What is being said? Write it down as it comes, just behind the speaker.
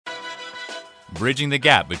Bridging the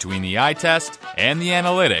gap between the eye test and the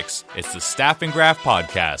analytics, it's the Staff and Graph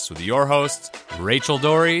Podcast with your hosts, Rachel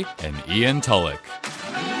Dory and Ian Tulloch.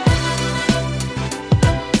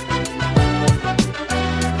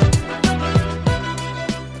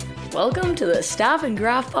 Welcome to the Staff and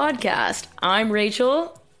Graph Podcast. I'm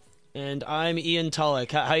Rachel. And I'm Ian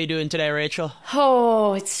Tulloch. How you doing today, Rachel?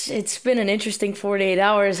 Oh, it's been an interesting 48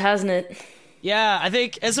 hours, hasn't it? Yeah, I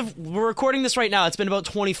think as of we're recording this right now, it's been about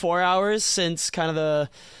 24 hours since kind of the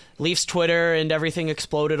Leafs Twitter and everything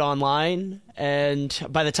exploded online. And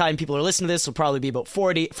by the time people are listening to this, it'll probably be about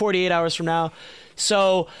 48 hours from now.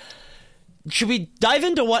 So should we dive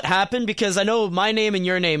into what happened? Because I know my name and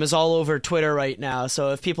your name is all over Twitter right now.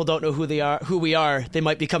 So if people don't know who we are, they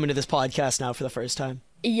might be coming to this podcast now for the first time.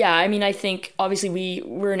 Yeah, I mean, I think obviously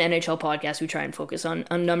we're an NHL podcast. We try and focus on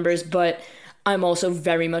numbers, but I'm also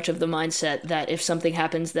very much of the mindset that if something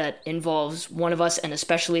happens that involves one of us, and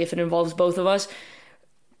especially if it involves both of us,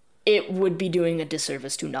 it would be doing a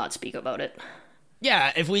disservice to not speak about it.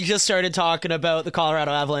 Yeah, if we just started talking about the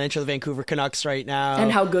Colorado Avalanche or the Vancouver Canucks right now.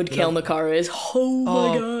 And how good Cale Makar is. Oh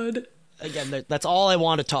my God. Again, that's all I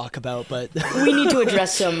want to talk about, but we need to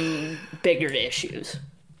address some bigger issues.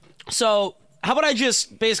 So how about I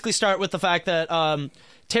just basically start with the fact that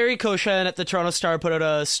Terry Koshan at the Toronto Star put out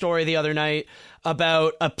a story the other night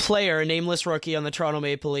about a player, a nameless rookie on the Toronto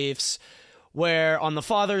Maple Leafs, where on the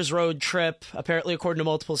father's road trip, apparently according to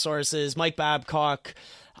multiple sources, Mike Babcock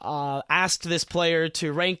asked this player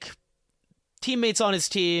to rank teammates on his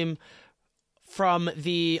team from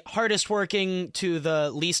the hardest working to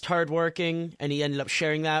the least hardworking, and he ended up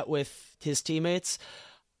sharing that with his teammates.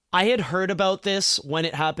 I had heard about this when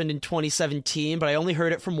it happened in 2017, but I only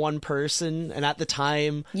heard it from one person, and at the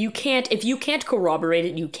time... If you can't corroborate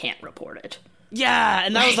it, you can't report it. Yeah,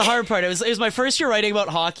 and that was the hard part. It was my first year writing about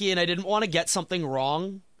hockey, and I didn't want to get something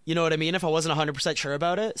wrong, you know what I mean, if I wasn't 100% sure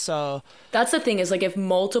about it, so... That's the thing, is like if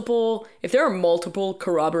there are multiple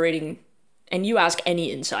corroborating, and you ask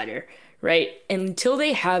any insider, right, until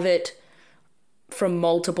they have it from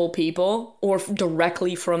multiple people, or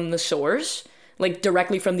directly from the source... like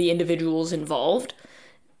directly from the individuals involved,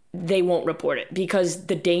 they won't report it, because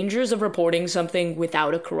the dangers of reporting something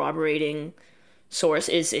without a corroborating source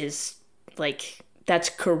is like, that's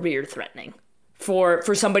career threatening for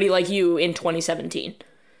somebody like you in 2017.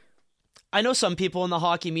 I know some people in the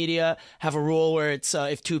hockey media have a rule where it's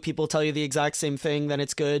if two people tell you the exact same thing, then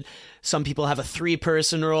it's good. Some people have a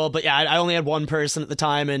 3-person rule, but yeah, I only had one person at the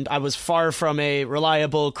time, and I was far from a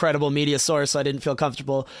reliable, credible media source, so I didn't feel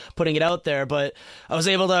comfortable putting it out there. But I was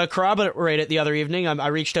able to corroborate it the other evening. I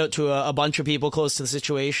reached out to a bunch of people close to the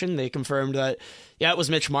situation. They confirmed that, yeah, it was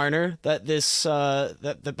Mitch Marner that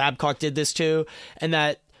that Babcock did this to, and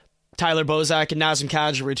that Tyler Bozak and Nazem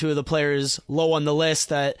Kadri were two of the players low on the list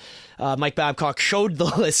that Mike Babcock showed the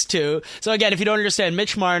list to. So again, if you don't understand,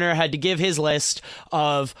 Mitch Marner had to give his list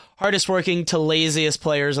of hardest working to laziest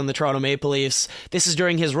players on the Toronto Maple Leafs. This is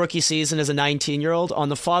during his rookie season as a 19-year-old on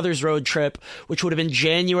the father's road trip, which would have been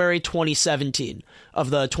January 2017 of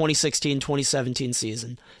the 2016-2017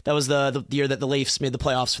 season. That was the year that the Leafs made the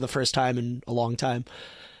playoffs for the first time in a long time.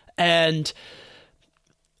 And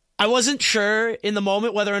I wasn't sure in the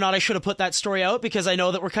moment whether or not I should have put that story out, because I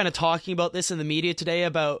know that we're kind of talking about this in the media today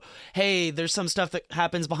about, hey, there's some stuff that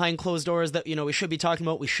happens behind closed doors that, you know, we should be talking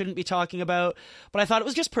about, we shouldn't be talking about. But I thought it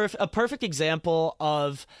was just a perfect example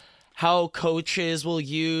of how coaches will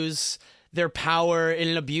use their power in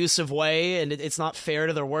an abusive way, and it's not fair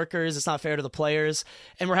to their workers, it's not fair to the players,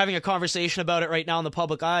 and we're having a conversation about it right now in the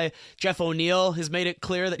public eye. Jeff O'Neill has made it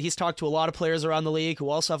clear that he's talked to a lot of players around the league who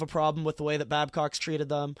also have a problem with the way that Babcock's treated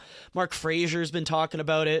them. Mark Fraser's been talking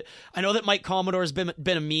about it. I know that Mike Commodore's been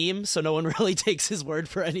a meme, so no one really takes his word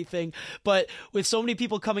for anything, but with so many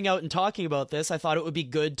people coming out and talking about this, I thought it would be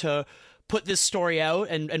good to put this story out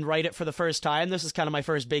and write it for the first time. This is kind of my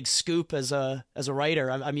first big scoop as a writer.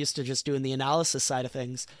 I'm used to just doing the analysis side of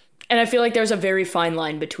things. And I feel like there's a very fine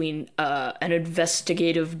line between an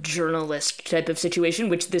investigative journalist type of situation,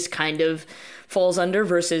 which this kind of falls under,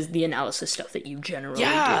 versus the analysis stuff that you generally do.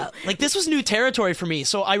 Yeah, like this was new territory for me,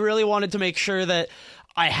 so I really wanted to make sure that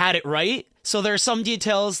I had it right. So there are some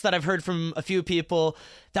details that I've heard from a few people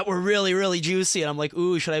that were really, really juicy, and I'm like,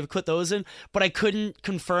 ooh, should I have put those in? But I couldn't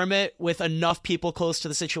confirm it with enough people close to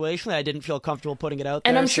the situation that I didn't feel comfortable putting it out there.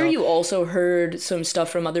 And I'm sure you also heard some stuff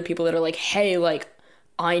from other people that are like, hey, like,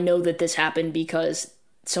 I know that this happened because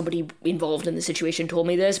somebody involved in the situation told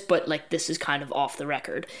me this, but like this is kind of off the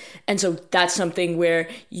record. And so that's something where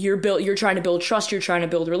you're trying to build trust, you're trying to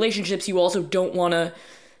build relationships. You also don't want to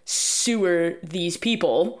sewer these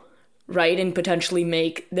people, right, and potentially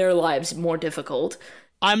make their lives more difficult.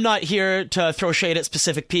 I'm not here to throw shade at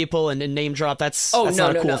specific people and name drop. That's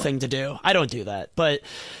not a cool thing to do. I don't do that. But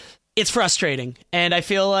it's frustrating. And I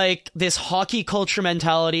feel like this hockey culture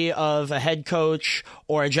mentality of a head coach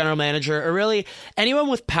or a general manager, or really anyone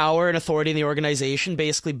with power and authority in the organization,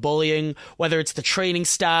 basically bullying, whether it's the training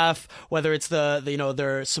staff, whether it's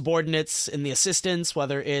their subordinates and the assistants,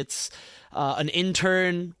 whether it's an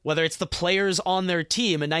intern, whether it's the players on their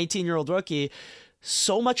team, a 19-year-old rookie.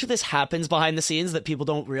 So much of this happens behind the scenes that people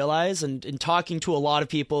don't realize. And in talking to a lot of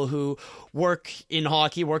people who work in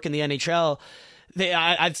hockey, work in the NHL,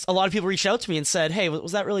 a lot of people reached out to me and said, hey,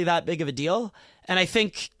 was that really that big of a deal? And I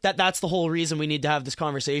think that that's the whole reason we need to have this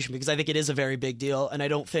conversation, because I think it is a very big deal. And I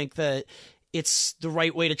don't think that it's the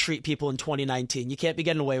right way to treat people in 2019. You can't be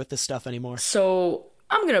getting away with this stuff anymore. So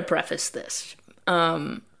I'm going to preface this.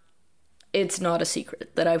 It's not a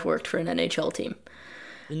secret that I've worked for an NHL team.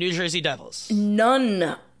 The New Jersey Devils.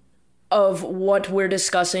 None of what we're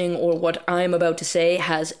discussing or what I'm about to say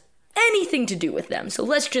has anything to do with them. So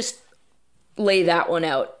let's just lay that one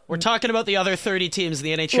out. We're talking about the other 30 teams in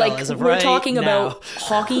the NHL as of right now. We're talking about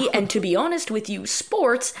hockey and, to be honest with you,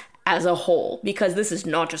 sports as a whole, because this is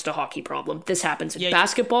not just a hockey problem. This happens in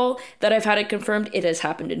basketball, that I've had it confirmed. It has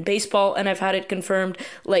happened in baseball, and I've had it confirmed.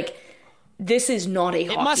 This is not a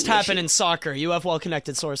hockey It must happen issue. In soccer. You have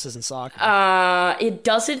well-connected sources in soccer. It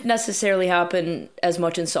doesn't necessarily happen as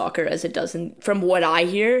much in soccer as it does from what I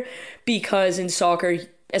hear, because in soccer,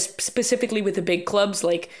 specifically with the big clubs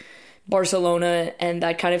like Barcelona and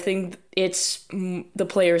that kind of thing, it's the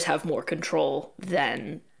players have more control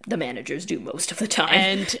than the managers do most of the time.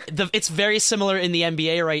 And it's very similar in the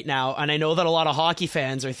NBA right now. And I know that a lot of hockey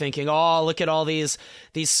fans are thinking, oh, look at all these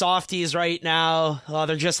softies right now. Oh,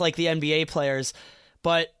 they're just like the NBA players.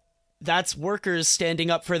 But that's workers standing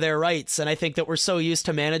up for their rights. And I think that we're so used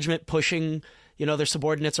to management pushing, their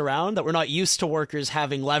subordinates around, that we're not used to workers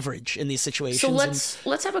having leverage in these situations. So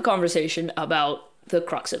let's have a conversation about the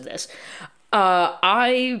crux of this.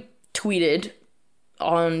 I tweeted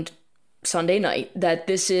on Sunday night that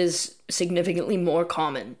this is significantly more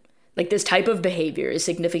common. This type of behavior is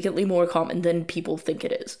significantly more common than people think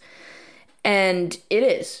it is. And it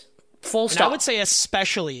is. Full stop. And I would say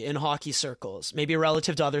especially in hockey circles, maybe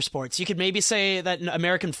relative to other sports. You could maybe say that in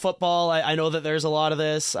American football, I know that there's a lot of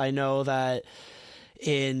this. I know that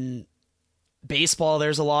in baseball,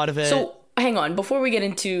 there's a lot of it. So hang on, before we get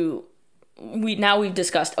into... We've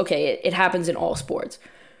discussed, okay, it happens in all sports.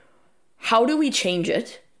 How do we change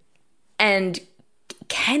it? And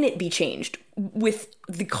can it be changed with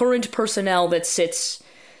the current personnel that sits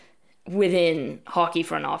within hockey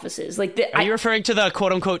front offices? Are you referring to the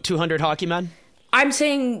quote-unquote 200 hockey men? I'm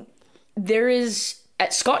saying there is...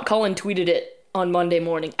 Scott Cullen tweeted it on Monday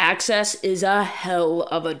morning. Access is a hell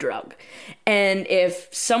of a drug. And if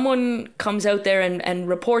someone comes out there and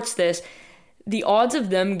reports this, the odds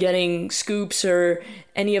of them getting scoops or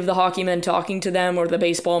any of the hockey men talking to them or the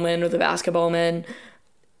baseball men or the basketball men,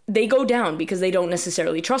 they go down because they don't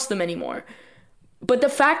necessarily trust them anymore. But the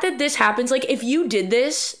fact that this happens, if you did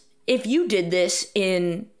this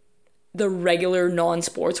in the regular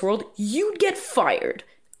non-sports world, you'd get fired.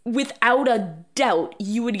 Without a doubt,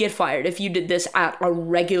 you would get fired if you did this at a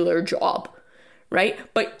regular job, right?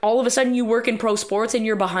 But all of a sudden you work in pro sports and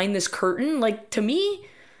you're behind this curtain. To me,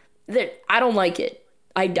 that I don't like it.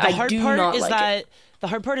 I do not like it. The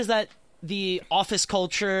hard part is that the office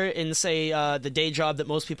culture in, say, the day job that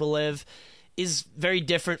most people live is very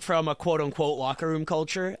different from a quote-unquote locker room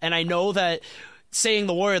culture. And I know that saying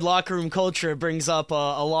the word locker room culture brings up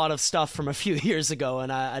a lot of stuff from a few years ago,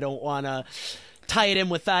 and I don't want to tie it in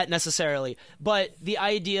with that necessarily. But the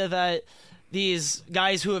idea that these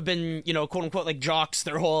guys who have been, quote-unquote, jocks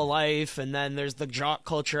their whole life, and then there's the jock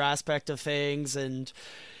culture aspect of things, and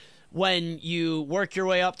when you work your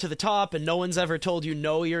way up to the top and no one's ever told you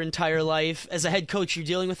no your entire life, as a head coach, you're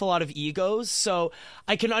dealing with a lot of egos. So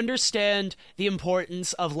I can understand the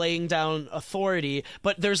importance of laying down authority,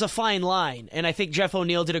 but there's a fine line. And I think Jeff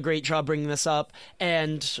O'Neill did a great job bringing this up.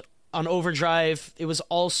 And on Overdrive, it was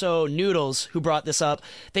also Noodles who brought this up.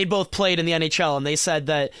 They both played in the NHL, and they said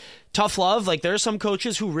that tough love, there are some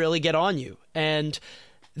coaches who really get on you. And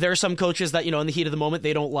there are some coaches that, in the heat of the moment,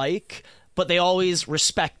 they don't like, but they always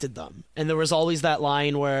respected them. And there was always that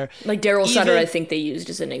line where... Daryl Sutter, I think they used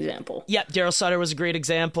as an example. Yeah, Daryl Sutter was a great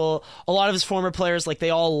example. A lot of his former players, they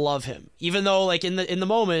all love him. Even though, in the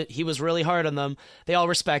moment, he was really hard on them, they all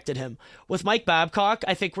respected him. With Mike Babcock,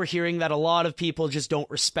 I think we're hearing that a lot of people just don't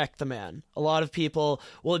respect the man. A lot of people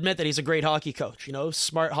will admit that he's a great hockey coach.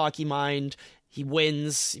 Smart hockey mind. He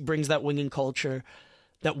wins. He brings that winning culture.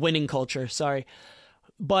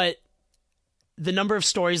 But... the number of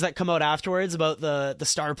stories that come out afterwards about the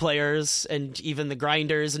star players and even the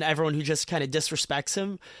grinders and everyone who just kind of disrespects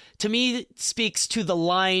him, to me speaks to the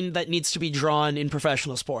line that needs to be drawn in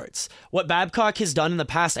professional sports. What Babcock has done in the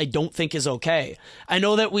past, I don't think is okay. I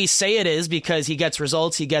know that we say it is because he gets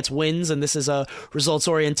results, he gets wins, and this is a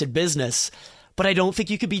results-oriented business. But I don't think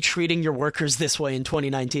you could be treating your workers this way in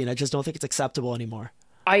 2019. I just don't think it's acceptable anymore.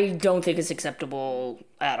 I don't think it's acceptable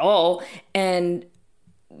at all. And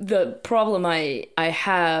the problem I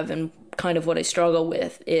have and kind of what I struggle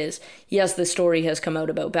with is, yes, the story has come out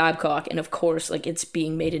about Babcock, and of course, like, it's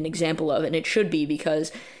being made an example of, and it should be, because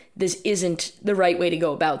this isn't the right way to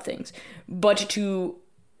go about things. But to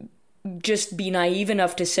just be naive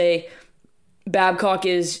enough to say Babcock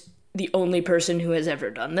is the only person who has ever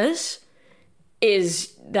done this is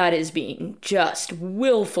being just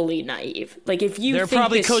willfully naive. Like, if you there are think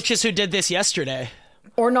probably coaches who did this yesterday.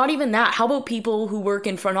 Or not even that. How about people who work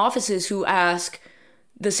in front offices who ask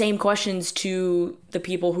the same questions to the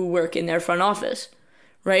people who work in their front office,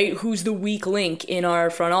 right? Who's the weak link in our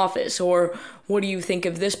front office? Or what do you think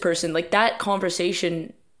of this person? Like, that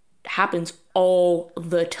conversation happens all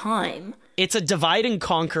the time. It's a divide and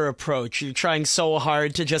conquer approach. You're trying so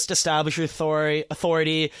hard to just establish your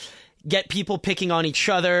authority, get people picking on each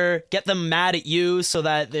other, get them mad at you so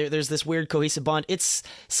that there's this weird cohesive bond. It's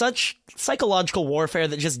such psychological warfare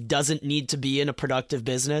that just doesn't need to be in a productive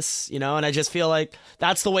business, you know? And I just feel like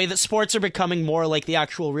that's the way that sports are becoming more like the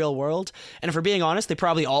actual real world. And if we're being honest, they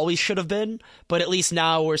probably always should have been, but at least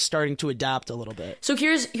now we're starting to adapt a little bit. So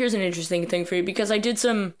here's an interesting thing for you, because I did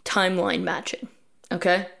some timeline matching,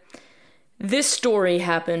 okay? This story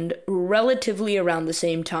happened relatively around the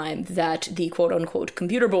same time that the quote-unquote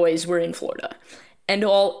computer boys were in Florida. And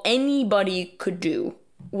all anybody could do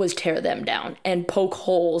was tear them down and poke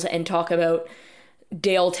holes and talk about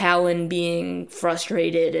Dale Talon being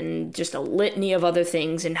frustrated and just a litany of other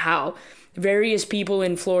things, and how various people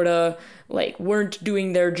in Florida, like, weren't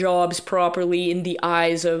doing their jobs properly in the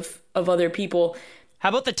eyes of other people. How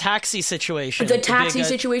about the taxi situation? The taxi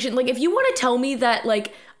situation. Like, if you want to tell me that,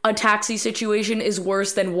 like, a taxi situation is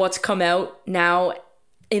worse than what's come out now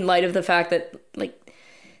in light of the fact that, like,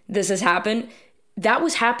 this has happened, that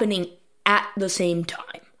was happening at the same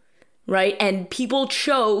time, right? And people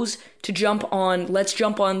chose to let's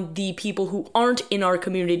jump on the people who aren't in our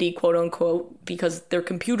community, quote unquote, because they're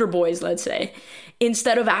computer boys, let's say,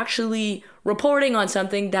 instead of actually reporting on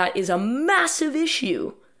something that is a massive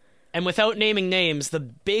issue. And without naming names, the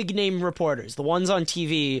big name reporters, the ones on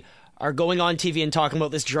TV, are going on TV and talking about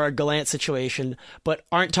this Gerard Gallant situation, but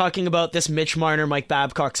aren't talking about this Mitch Marner, Mike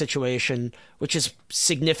Babcock situation, which is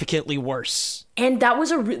significantly worse. And that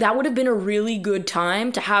would have been a really good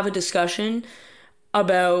time to have a discussion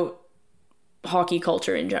about hockey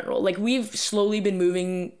culture in general. Like, we've slowly been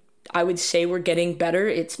moving. I would say we're getting better.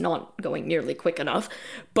 It's not going nearly quick enough,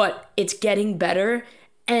 but it's getting better.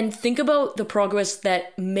 And think about the progress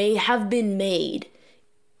that may have been made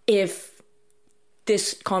if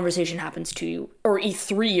this conversation happens to you, or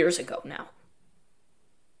 3 years ago now,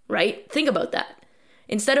 right? Think about that.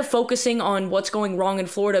 Instead of focusing on what's going wrong in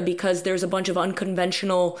Florida because there's a bunch of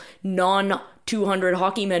unconventional, non-200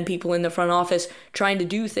 hockey men people in the front office trying to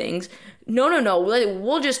do things, no,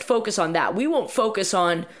 we'll just focus on that. We won't focus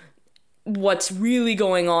on what's really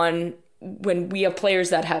going on when we have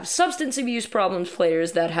players that have substance abuse problems,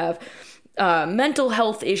 players that have mental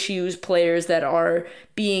health issues, players that are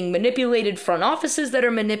being manipulated, front offices that are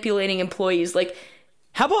manipulating employees. Like,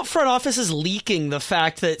 how about front offices leaking the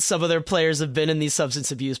fact that some of their players have been in these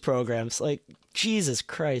substance abuse programs? Like, Jesus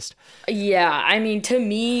Christ. Yeah, I mean, to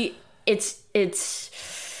me, it's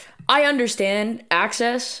I understand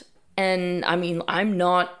access, and I mean, I'm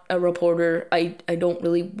not a reporter. I don't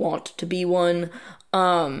really want to be one.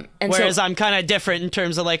 Whereas I'm kind of different in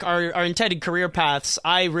terms of, like, our intended career paths.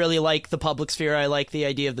 I really like the public sphere. I like the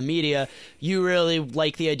idea of the media. You really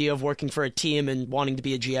like the idea of working for a team and wanting to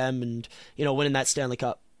be a GM and, you know, winning that Stanley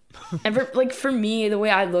Cup. And for me, the way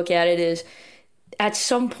I look at it is, at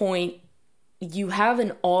some point, you have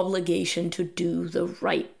an obligation to do the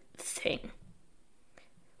right thing,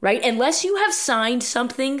 right? Unless you have signed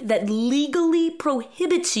something that legally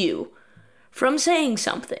prohibits you from saying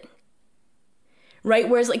something. Right?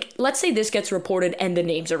 Whereas, like, let's say this gets reported and the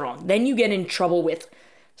names are wrong. Then you get in trouble with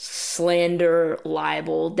slander,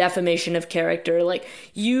 libel, defamation of character. Like,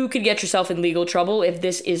 you could get yourself in legal trouble if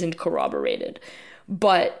this isn't corroborated.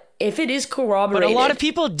 But if it is corroborated... But a lot of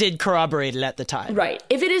people did corroborate it at the time. Right.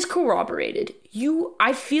 If it is corroborated,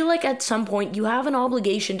 I feel like at some point you have an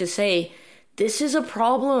obligation to say, this is a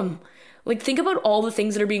problem. Like, think about all the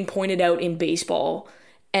things that are being pointed out in baseball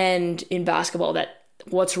and in basketball, that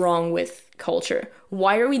what's wrong with culture.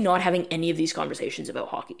 Why are we not having any of these conversations about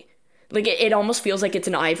hockey? Like, it almost feels like it's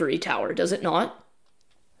an ivory tower, does it not?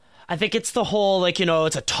 I think it's the whole, like, you know,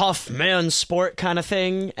 it's a tough man sport kind of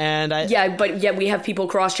thing. And but yet we have people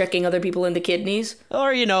cross-checking other people in the kidneys.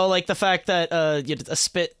 Or, you know, like the fact that a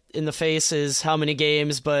spit in the face is how many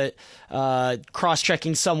games, but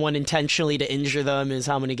cross-checking someone intentionally to injure them is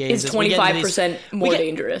how many games. It's 25% more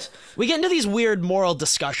dangerous. We get into these weird moral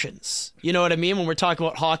discussions. You know what I mean? When we're talking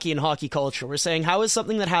about hockey and hockey culture, we're saying, how is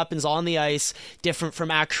something that happens on the ice different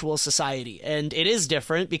from actual society? And it is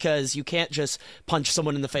different because you can't just punch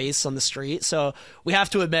someone in the face on the street. So we have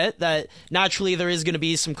to admit that naturally there is going to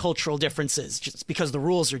be some cultural differences just because the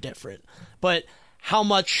rules are different. But how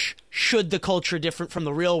much should the culture different from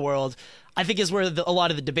the real world, I think is where a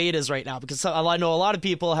lot of the debate is right now, because I know a lot of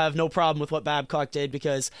people have no problem with what Babcock did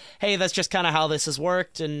because, hey, that's just kind of how this has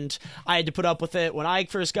worked, and I had to put up with it when I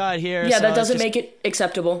first got here. Yeah, so that doesn't make it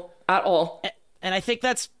acceptable at all. And I think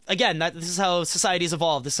that's, again, this is how society's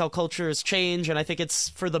evolved. This is how cultures change, and I think it's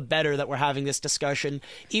for the better that we're having this discussion.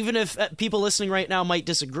 Even if people listening right now might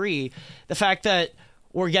disagree, the fact that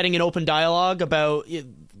we're getting an open dialogue about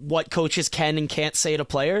what coaches can and can't say to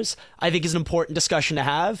players, I think is an important discussion to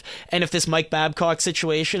have. And if this Mike Babcock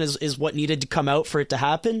situation is what needed to come out for it to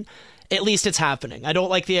happen, at least it's happening. I don't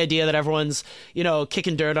like the idea that everyone's, you know,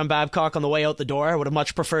 kicking dirt on Babcock on the way out the door. I would have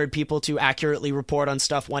much preferred people to accurately report on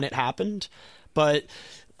stuff when it happened. But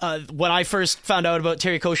when I first found out about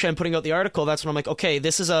Terry Koshan putting out the article, that's when I'm like, okay,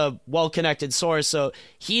 this is a well-connected source, so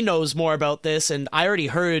he knows more about this, and I already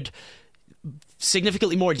heard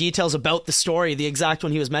significantly more details about the story, the exact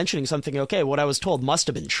one he was mentioning, something, okay, what I was told must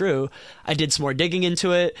have been true. I did some more digging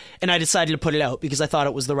into it, and I decided to put it out because I thought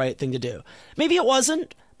it was the right thing to do. Maybe it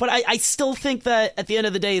wasn't, but I still think that at the end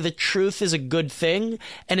of the day, the truth is a good thing,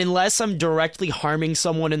 and unless I'm directly harming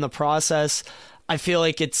someone in the process, I feel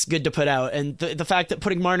like it's good to put out. And the fact that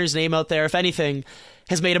putting Marner's name out there, if anything,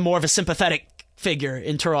 has made him more of a sympathetic figure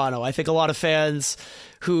in Toronto. I think a lot of fans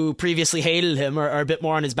who previously hated him are a bit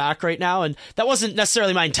more on his back right now, and that wasn't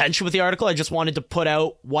necessarily my intention with the article. I just wanted to put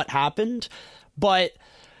out what happened, but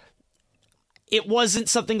it wasn't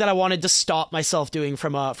something that I wanted to stop myself doing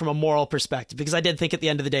from a moral perspective, because I did think at the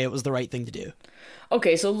end of the day it was the right thing to do.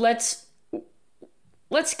 Okay, so let's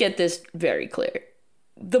get this very clear.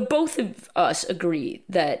 The both of us agree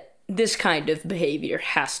that this kind of behavior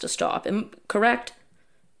has to stop, correct?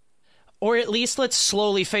 Or at least let's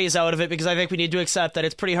slowly phase out of it, because I think we need to accept that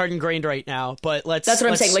it's pretty hard ingrained right now. But that's what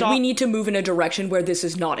I'm saying. Like, we need to move in a direction where this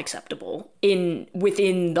is not acceptable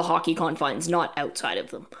within the hockey confines, not outside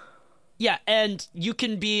of them. Yeah, and you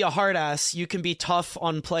can be a hard ass. You can be tough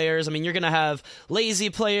on players. I mean, you're going to have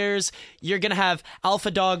lazy players. You're going to have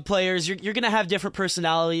alpha dog players. You're going to have different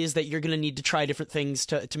personalities that you're going to need to try different things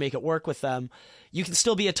to make it work with them. You can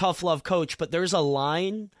still be a tough love coach, but there's a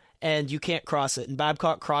line and you can't cross it. And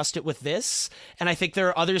Babcock crossed it with this. And I think there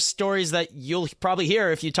are other stories that you'll probably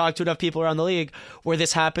hear if you talk to enough people around the league where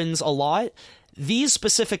this happens a lot. These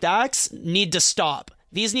specific acts need to stop.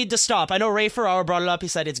 These need to stop. I know Ray Ferraro brought it up. He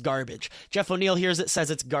said it's garbage. Jeff O'Neill hears it,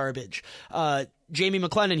 says it's garbage. Jamie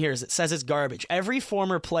McLennan hears it, says it's garbage. Every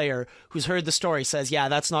former player who's heard the story says, yeah,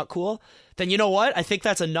 that's not cool. Then you know what? I think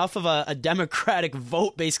that's enough of a democratic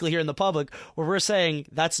vote basically here in the public where we're saying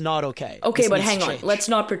that's not okay. Okay, but hang on. Let's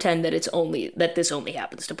not pretend that this only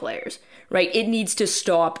happens to players, right? It needs to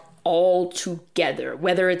stop altogether,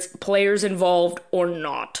 whether it's players involved or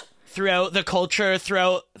not. Throughout the culture,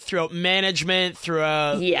 throughout management,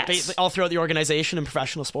 yes, all throughout the organization and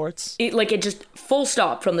professional sports. It just full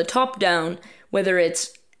stop from the top down, whether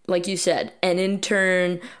it's, like you said, an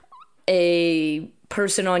intern, a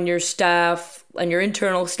person on your staff, on your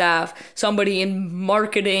internal staff, somebody in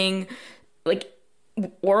marketing,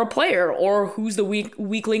 or a player, or who's the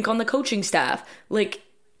weak link on the coaching staff. It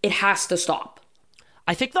has to stop.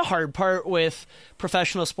 I think the hard part with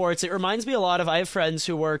professional sports, it reminds me a lot of, I have friends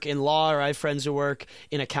who work in law or I have friends who work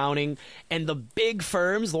in accounting, and the big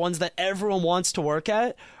firms, the ones that everyone wants to work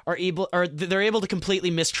at, they're able to completely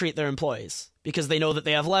mistreat their employees because they know that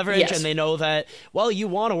they have leverage. Yes. And they know that, well, you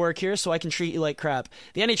want to work here, so I can treat you like crap.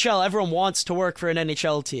 The NHL, everyone wants to work for an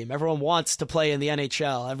NHL team. Everyone wants to play in the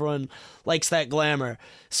NHL. Everyone likes that glamour.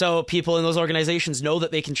 So people in those organizations know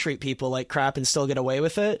that they can treat people like crap and still get away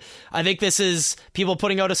with it. I think this is people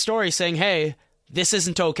putting out a story saying, hey, this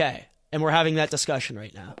isn't okay. And we're having that discussion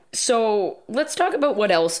right now. So let's talk about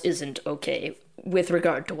what else isn't okay with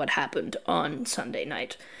regard to what happened on Sunday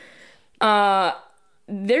night.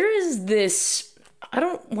 There is this, I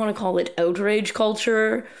don't want to call it outrage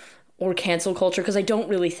culture or cancel culture, because I don't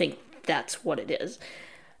really think that's what it is.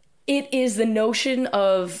 It is the notion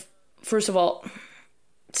of, first of all,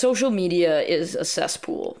 social media is a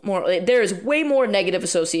cesspool. There is way more negative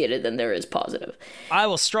associated than there is positive. I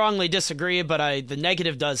will strongly disagree, but the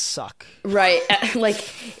negative does suck. Right. Like,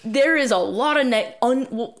 there is a lot of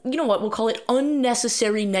you know what, we'll call it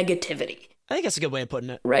unnecessary negativity. I think that's a good way of putting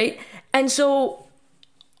it. Right? And so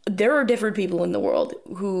there are different people in the world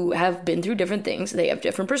who have been through different things. They have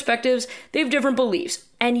different perspectives. They have different beliefs.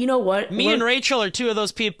 And you know what? Me and Rachel are two of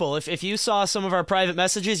those people. If you saw some of our private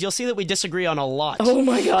messages, you'll see that we disagree on a lot. Oh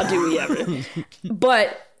my God, do we ever?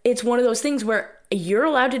 But it's one of those things where you're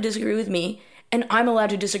allowed to disagree with me and I'm allowed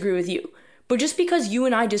to disagree with you. But just because you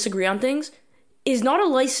and I disagree on things is not a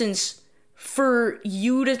license for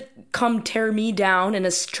you to come tear me down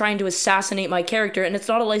and trying to assassinate my character, and it's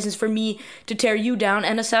not a license for me to tear you down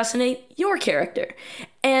and assassinate your character.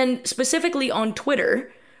 And specifically on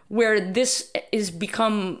Twitter, where this is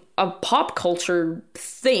become a pop culture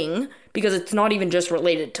thing, because it's not even just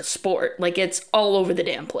related to sport, like it's all over the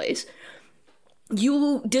damn place.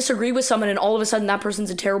 You disagree with someone and all of a sudden that person's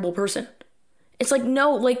a terrible person. It's like,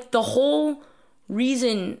 no, like the whole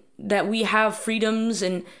reason that we have freedoms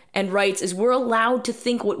and rights is we're allowed to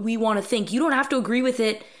think what we want to think. You don't have to agree with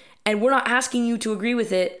it, and we're not asking you to agree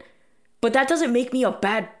with it, but that doesn't make me a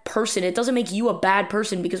bad person. It doesn't make you a bad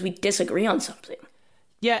person because we disagree on something.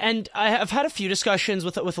 Yeah, and I've had a few discussions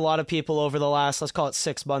with a lot of people over the last, let's call it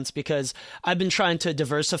 6 months, because I've been trying to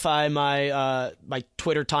diversify my my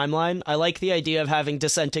Twitter timeline. I like the idea of having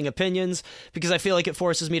dissenting opinions because I feel like it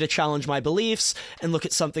forces me to challenge my beliefs and look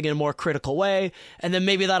at something in a more critical way, and then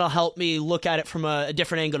maybe that'll help me look at it from a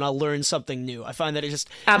different angle and I'll learn something new. I find that it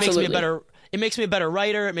makes me a better... It makes me a better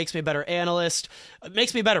writer. It makes me a better analyst. It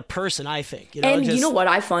makes me a better person, I think. You know what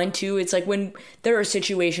I find too? It's like when there are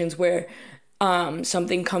situations where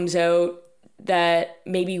something comes out that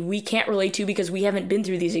maybe we can't relate to because we haven't been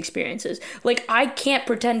through these experiences. Like, I can't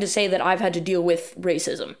pretend to say that I've had to deal with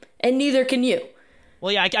racism, and neither can you.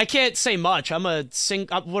 Well, yeah, I can't say much. I'm a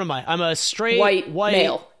what am I? I'm a straight white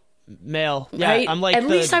male. Yeah, right? I'm like at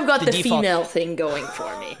least I've got the default female thing going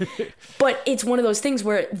for me. But it's one of those things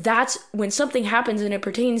where that's when something happens and it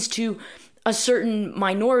pertains to a certain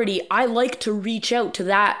minority, I like to reach out to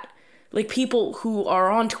that, like people who are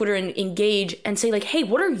on Twitter and engage and say like, hey,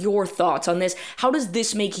 what are your thoughts on this? How does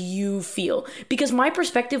this make you feel? Because my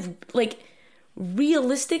perspective, like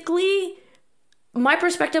realistically, my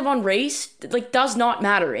perspective on race like does not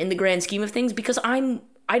matter in the grand scheme of things because I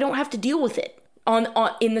don't have to deal with it on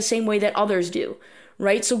in the same way that others do.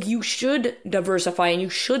 Right? So you should diversify and you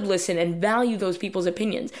should listen and value those people's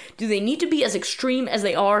opinions. Do they need to be as extreme as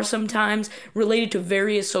they are sometimes related to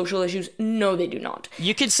various social issues? No, they do not.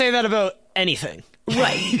 You could say that about anything.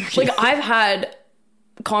 Right. Like I've had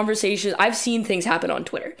conversations, I've seen things happen on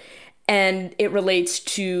Twitter and it relates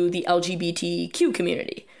to the LGBTQ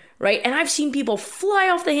community, right? And I've seen people fly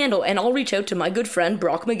off the handle and I'll reach out to my good friend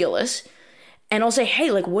Brock McGillis and I'll say,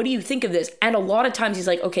 hey, like, what do you think of this? And a lot of times he's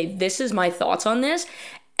like, okay, this is my thoughts on this.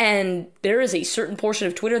 And there is a certain portion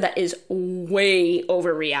of Twitter that is way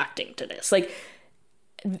overreacting to this. Like,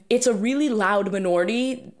 it's a really loud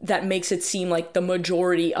minority that makes it seem like the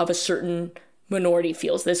majority of a certain minority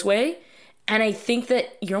feels this way. And I think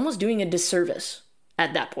that you're almost doing a disservice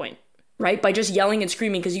at that point, right? By just yelling and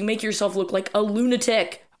screaming because you make yourself look like a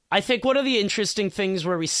lunatic. I think one of the interesting things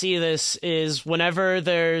where we see this is whenever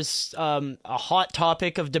there's a hot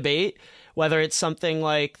topic of debate, whether it's something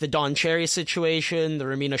like the Don Cherry situation, the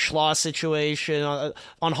Ramina Schloss situation,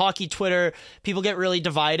 on hockey Twitter, people get really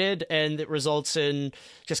divided and it results in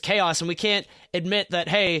just chaos. And we can't admit that,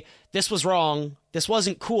 hey, this was wrong, this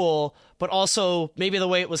wasn't cool, but also maybe the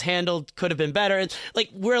way it was handled could have been better. And, like,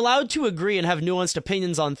 we're allowed to agree and have nuanced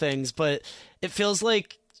opinions on things, but it feels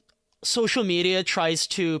like social media tries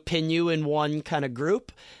to pin you in one kind of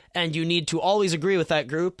group, and you need to always agree with that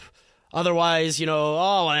group. Otherwise,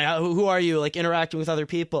 who are you, like, interacting with other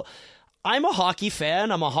people? I'm a hockey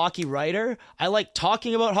fan. I'm a hockey writer. I like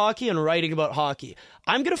talking about hockey and writing about hockey.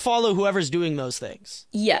 I'm going to follow whoever's doing those things.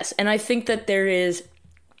 Yes, and I think that there's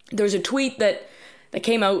a tweet that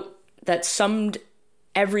came out that summed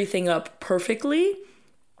everything up perfectly,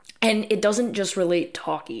 and it doesn't just relate to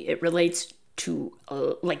hockey. It relates to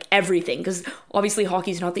like everything, because obviously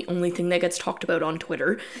hockey is not the only thing that gets talked about on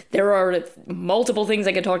Twitter. There are multiple things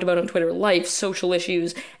that get talked about on Twitter: life, social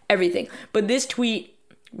issues, everything. But this tweet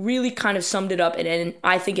really kind of summed it up, and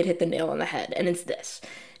I think it hit the nail on the head, and it's this: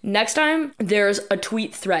 next time there's a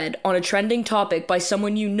tweet thread on a trending topic by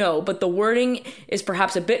someone you know, but the wording is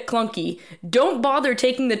perhaps a bit clunky, don't bother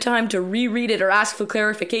taking the time to reread it or ask for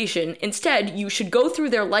clarification. Instead, you should go through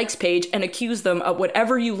their likes page and accuse them of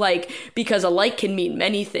whatever you like, because a like can mean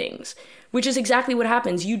many things. Which is exactly what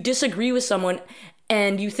happens. You disagree with someone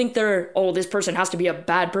and you think this person has to be a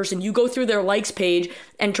bad person. You go through their likes page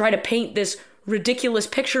and try to paint this ridiculous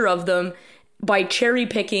picture of them by cherry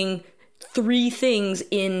picking 3 things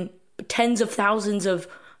in tens of thousands of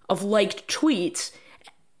liked tweets,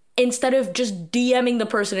 instead of just DMing the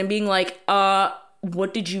person and being like,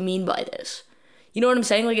 what did you mean by this? You know what I'm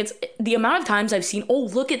saying? Like, it's the amount of times I've seen,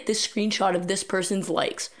 look at this screenshot of this person's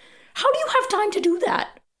likes. How do you have time to do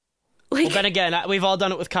that? Like, well, then again, we've all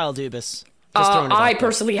done it with Kyle Dubas. I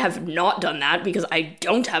personally have not done that because I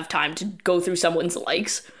don't have time to go through someone's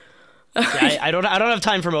likes. Yeah, I don't have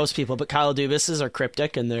time for most people, but Kyle Dubas's are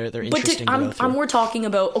cryptic and they're interesting. But I'm more talking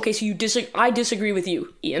about, okay, so I disagree with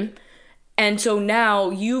you, Ian. And so now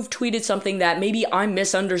you've tweeted something that maybe I'm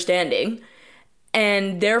misunderstanding,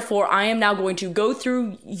 and therefore I am now going to go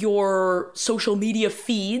through your social media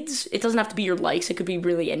feeds. It doesn't have to be your likes, it could be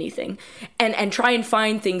really anything. And try and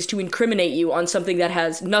find things to incriminate you on something that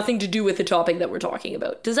has nothing to do with the topic that we're talking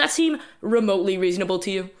about. Does that seem remotely reasonable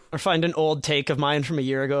to you? Or find an old take of mine from a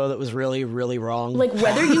year ago that was really, really wrong. Like,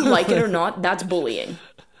 whether you like it or not, that's bullying.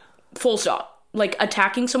 Full stop. Like,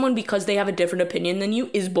 attacking someone because they have a different opinion than you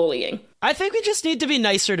is bullying. I think we just need to be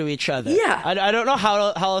nicer to each other. Yeah. I don't know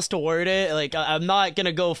how else to word it. Like, I'm not going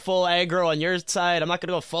to go full aggro on your side. I'm not going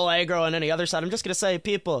to go full aggro on any other side. I'm just going to say,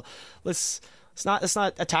 people, let's not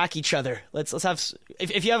attack each other. Let's have,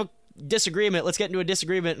 if you have a disagreement, let's get into a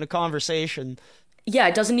disagreement and a conversation. Yeah,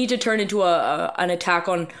 it doesn't need to turn into an attack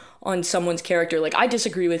on someone's character. Like, I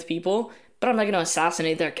disagree with people, but I'm not going to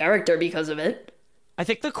assassinate their character because of it. I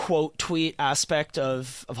think the quote tweet aspect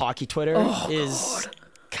of hockey Twitter is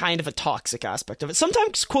kind of a toxic aspect of it.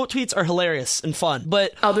 Sometimes quote tweets are hilarious and fun,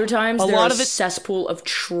 but other times they're a cesspool of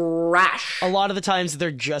trash. A lot of the times they're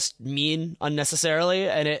just mean unnecessarily,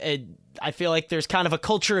 and I feel like there's kind of a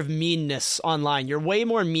culture of meanness online. You're way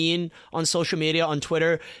more mean on social media, on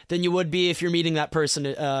Twitter, than you would be if you're meeting that person,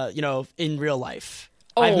 in real life.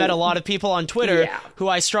 I've met a lot of people on Twitter who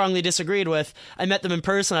I strongly disagreed with. I met them in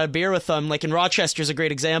person. I had a beer with them. Like in Rochester is a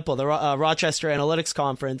great example, the Rochester Analytics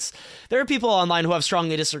Conference. There are people online who I've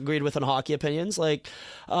strongly disagreed with on hockey opinions. Like,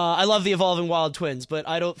 I love the Evolving Wild Twins, but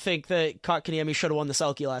I don't think that Kotkaniemi should have won the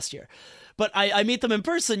Selke last year. But I meet them in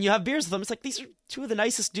person, you have beers with them, it's like, these are 2 of the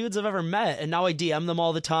nicest dudes I've ever met, and now I DM them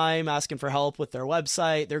all the time, asking for help with their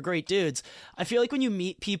website. They're great dudes. I feel like when you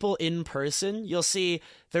meet people in person, you'll see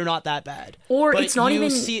they're not that bad. Or it's not even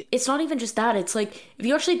just that. It's like, if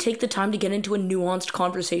you actually take the time to get into a nuanced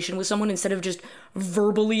conversation with someone instead of just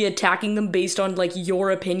verbally attacking them based on, like, your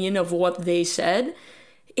opinion of what they said,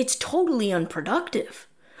 it's totally unproductive.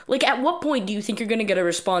 Like, at what point do you think you're going to get a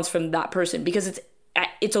response from that person? Because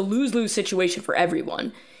it's a lose-lose situation for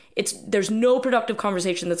everyone. There's no productive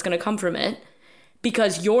conversation that's going to come from it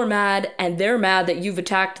because you're mad and they're mad that you've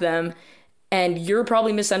attacked them and you're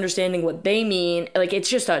probably misunderstanding what they mean. Like, it's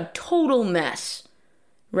just a total mess,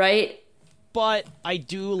 right? But I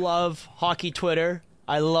do love hockey Twitter.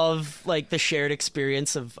 I love, like, the shared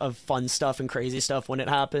experience of fun stuff and crazy stuff when it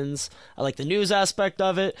happens. I like the news aspect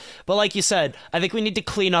of it. But like you said, I think we need to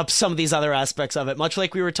clean up some of these other aspects of it. Much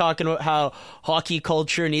like we were talking about how hockey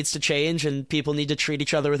culture needs to change and people need to treat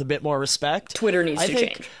each other with a bit more respect. Twitter needs to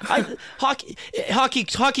change.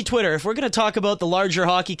 Hockey Twitter, if we're going to talk about the larger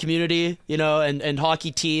hockey community, and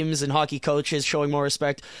hockey teams and hockey coaches showing more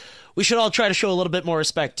respect, we should all try to show a little bit more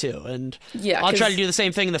respect too. And I'll try to do the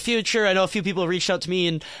same thing in the future. I know a few people reached out to me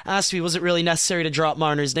and asked me, was it really necessary to drop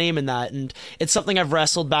Marner's name in that? And it's something I've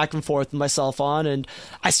wrestled back and forth with myself on. And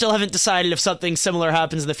I still haven't decided if something similar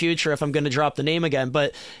happens in the future, if I'm going to drop the name again.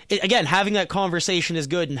 But again, having that conversation is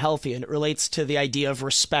good and healthy. And it relates to the idea of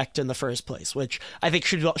respect in the first place, which I think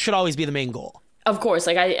should always be the main goal. Of course.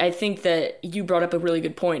 Like, I think that you brought up a really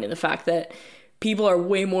good point in the fact that people are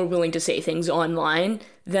way more willing to say things online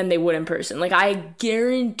than they would in person. Like, I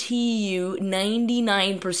guarantee you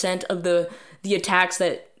 99% of the attacks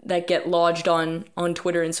that get lodged on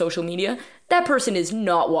Twitter and social media, that person is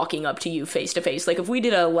not walking up to you face to face. Like, if we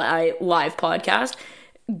did a live podcast,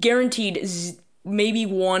 guaranteed maybe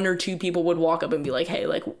 1 or 2 people would walk up and be like, hey,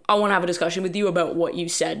 like, I want to have a discussion with you about what you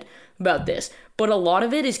said about this. But a lot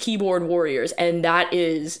of it is keyboard warriors, and that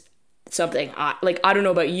is something I don't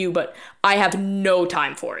know about you, but I have no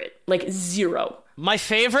time for it. Like, zero. My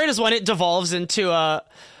favorite is when it devolves into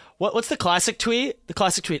what's the classic tweet? The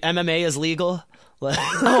classic tweet, MMA is legal.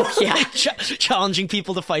 Oh yeah. Challenging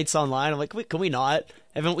people to fights online. I'm like, can we not?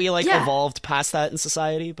 Haven't we evolved past that in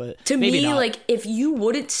society? But to maybe me, not. like, if you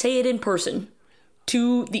wouldn't say it in person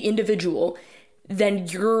to the individual, then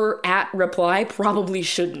your @ reply probably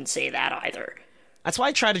shouldn't say that either. That's why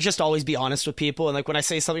I try to just always be honest with people. And like when I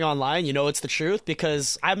say something online, it's the truth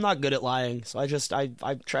because I'm not good at lying. So I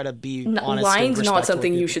try to be honest. Lying's not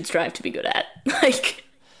something you should strive to be good at. Like,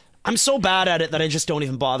 I'm so bad at it that I just don't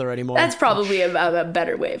even bother anymore. That's probably a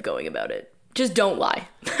better way of going about it. Just don't lie.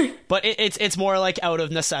 But it's more like out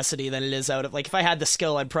of necessity than it is out of, like, if I had the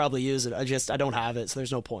skill, I'd probably use it. I don't have it, so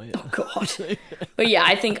there's no point. Oh God. But yeah,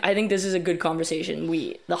 I think this is a good conversation.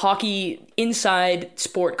 The hockey inside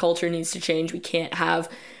sport culture needs to change. We can't have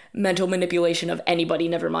mental manipulation of anybody,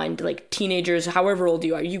 never mind like teenagers, however old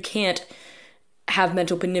you are. You can't have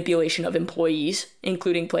mental manipulation of employees,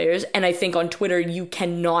 including players. And I think on Twitter, you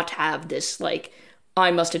cannot have this, like,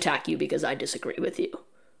 I must attack you because I disagree with you.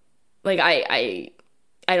 Like, I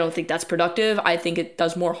don't think that's productive. I think it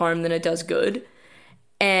does more harm than it does good.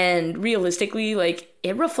 And realistically, like,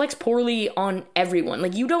 it reflects poorly on everyone.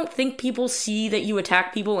 Like, you don't think people see that you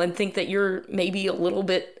attack people and think that you're maybe a little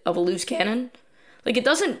bit of a loose cannon? Like, it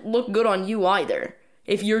doesn't look good on you either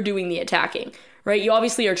if you're doing the attacking, right? You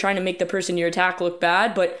obviously are trying to make the person you attack look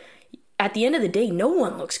bad, but at the end of the day, no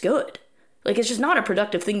one looks good. Like, it's just not a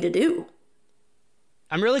productive thing to do.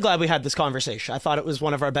 I'm really glad we had this conversation. I thought it was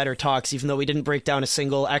one of our better talks, even though we didn't break down a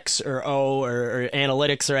single X or O or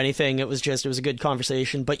analytics or anything. It was a good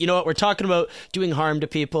conversation. But you know what? We're talking about doing harm to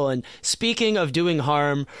people. And speaking of doing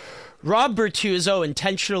harm, Rob Bertuzzo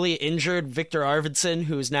intentionally injured Victor Arvidsson,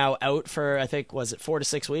 who is now out for, I think, 4 to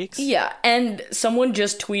 6 weeks? Yeah, and someone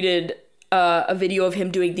just tweeted a video of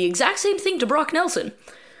him doing the exact same thing to Brock Nelson.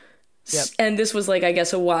 Yep. And this was, like, I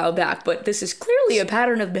guess a while back, but this is clearly a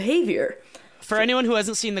pattern of behavior. For anyone who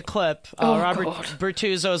hasn't seen the clip, Robert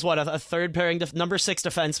Bertuzzo is a third pairing, number 6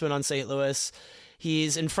 defenseman on St. Louis.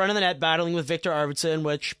 He's in front of the net battling with Victor Arvidsson,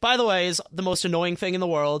 which, by the way, is the most annoying thing in the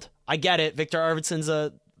world. I get it. Victor Arvidsson's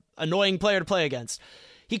a annoying player to play against.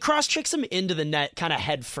 He cross-checks him into the net kind of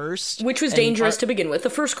head first. Which was dangerous to begin with. The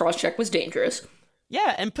first cross-check was dangerous.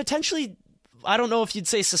 Yeah, and potentially, I don't know if you'd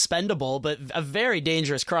say suspendable, but a very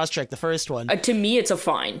dangerous cross-check, the first one. To me, it's a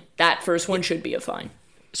fine. That first one should be a fine.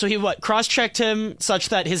 So he cross-checked him such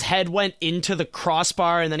that his head went into the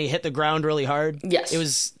crossbar and then he hit the ground really hard? Yes. It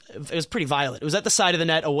was pretty violent. It was at the side of the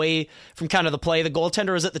net away from kind of the play. The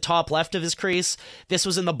goaltender was at the top left of his crease. This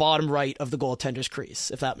was in the bottom right of the goaltender's crease,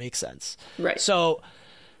 if that makes sense. Right. So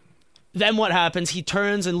then what happens? He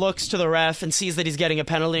turns and looks to the ref and sees that he's getting a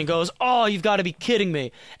penalty and goes, "Oh, you've got to be kidding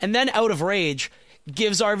me." And then out of rage,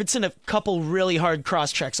 gives Arvidsson a couple really hard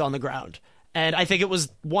cross-checks on the ground. And I think it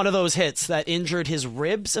was one of those hits that injured his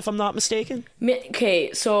ribs, if I'm not mistaken.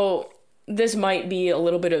 Okay, so this might be a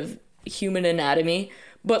little bit of human anatomy,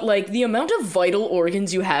 but like the amount of vital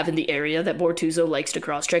organs you have in the area that Bortuzzo likes to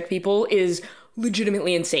cross-check people is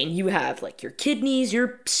legitimately insane. You have like your kidneys,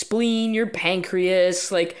 your spleen, your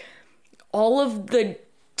pancreas, like all of the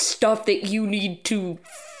stuff that you need to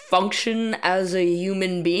function as a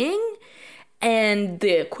human being. And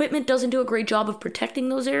the equipment doesn't do a great job of protecting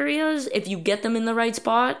those areas if you get them in the right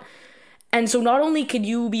spot. And so not only could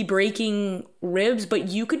you be breaking ribs, but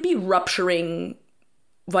you could be rupturing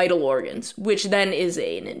vital organs, which then is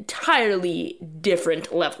an entirely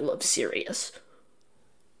different level of serious.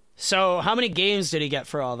 So how many games did he get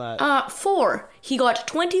for all that? 4. He got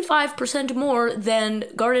 25% more than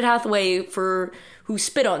Garnet Hathaway who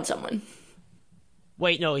spit on someone.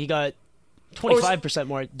 Wait, no, he got 25%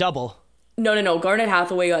 more, double. No. Garnet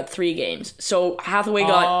Hathaway got 3 games. So Hathaway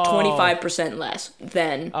got 25% less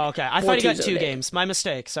than okay, I thought he got 2 did. games. My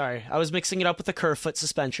mistake, sorry. I was mixing it up with the Kerfoot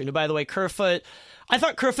suspension. Who, by the way, I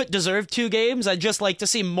thought Kerfoot deserved 2 games. I'd just like to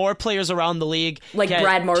see more players around the league. Like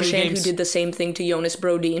Brad Marchand, who did the same thing to Jonas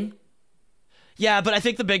Brodin. Yeah, but I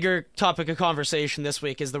think the bigger topic of conversation this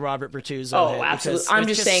week is the Robert Bertuzzo hit. Oh, absolutely. I'm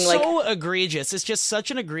just saying, like, so egregious. It's just such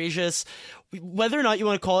an egregious. Whether or not you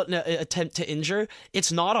want to call it an attempt to injure,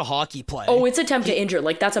 it's not a hockey play. Oh, it's attempt to injure.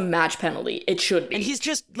 Like, that's a match penalty. It should be. And he's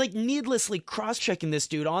just like needlessly cross-checking this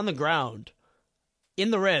dude on the ground. In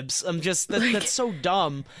the ribs. That's so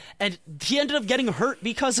dumb. And he ended up getting hurt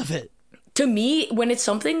because of it. To me, when it's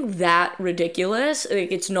something that ridiculous,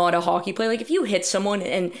 like, it's not a hockey play. Like, if you hit someone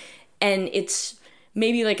and it's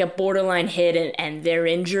maybe like a borderline hit and they're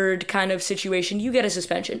injured kind of situation, you get a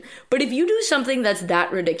suspension. But if you do something that's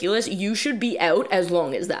that ridiculous, you should be out as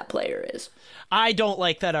long as that player is. I don't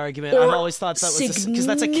like that argument. I've always thought that was because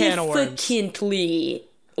that's a can of worms. Significantly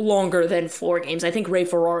longer than 4 games. I think Ray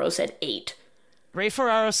Ferraro said 8. Ray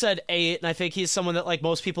Ferraro said 8, and I think he's someone that like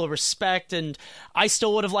most people respect, and I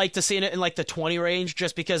still would have liked to seen it in like the 20 range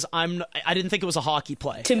just because I didn't think it was a hockey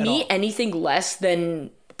play. To me, anything less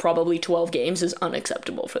than probably 12 games is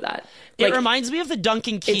unacceptable for that. It reminds me of the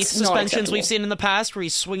Duncan Keith it's not suspensions acceptable. we've seen in the past where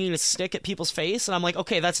he's swinging a stick at people's face, and I'm like,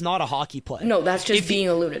 okay, that's not a hockey play. No, that's just being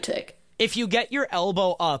a lunatic. If you get your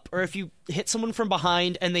elbow up, or if you hit someone from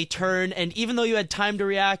behind and they turn, and even though you had time to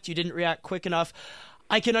react, you didn't react quick enough,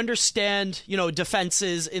 I can understand,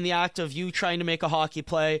 defenses in the act of you trying to make a hockey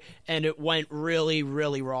play, and it went really,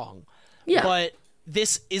 really wrong. Yeah. But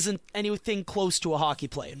this isn't anything close to a hockey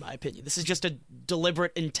play, in my opinion. This is just a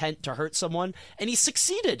deliberate intent to hurt someone, and he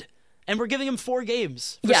succeeded. And we're giving him 4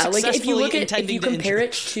 games. Yeah, like if you compare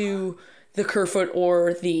it to the Kerfoot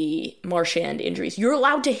or the Marchand injuries, you're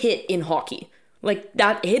allowed to hit in hockey. Like,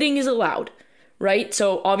 that hitting is allowed, right?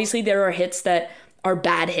 So obviously there are hits that are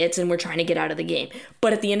bad hits and we're trying to get out of the game.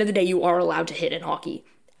 But at the end of the day, you are allowed to hit in hockey.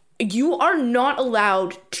 You are not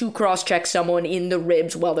allowed to cross-check someone in the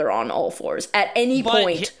ribs while they're on all fours at any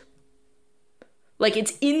point. Like,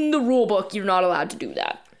 it's in the rule book, you're not allowed to do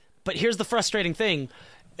that. But here's the frustrating thing.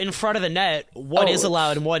 In front of the net, what is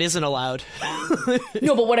allowed and what isn't allowed.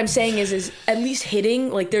 No, but what I'm saying is at least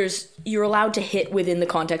hitting, like you're allowed to hit within the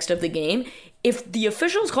context of the game. If the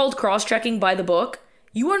official's called cross-checking by the book,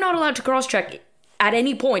 you are not allowed to cross-check at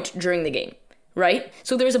any point during the game, right?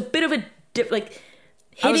 So there's a bit of a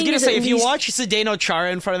I was going to say, if you watch Zdeno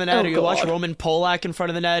Chara in front of the net, or you watch God. Roman Polak in front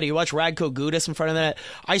of the net, or you watch Radko Gudas in front of the net,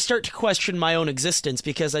 I start to question my own existence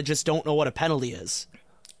because I just don't know what a penalty is.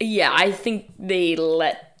 Yeah, I think they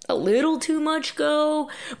let a little too much go.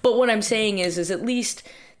 But what I'm saying is at least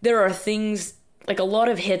there are things, like a lot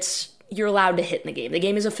of hits you're allowed to hit in the game. The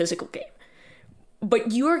game is a physical game.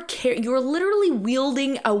 But you're literally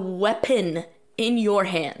wielding a weapon in your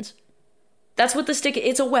hands. That's what the stick is.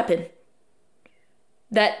 It's a weapon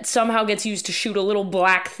that somehow gets used to shoot a little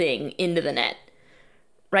black thing into the net.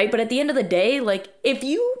 Right? But at the end of the day, like, if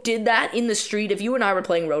you did that in the street, if you and I were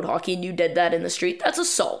playing road hockey and you did that in the street, that's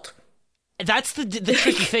assault. That's the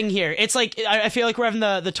tricky thing here. It's like, I feel like we're having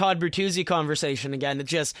the Todd Bertuzzi conversation again. It's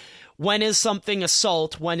just, when is something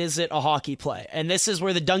assault? When is it a hockey play? And this is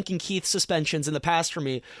where the Duncan Keith suspensions in the past for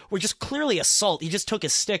me were just clearly assault. He just took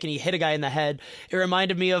his stick and he hit a guy in the head. It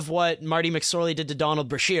reminded me of what Marty McSorley did to Donald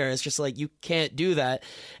Brashear. It's just like, you can't do that.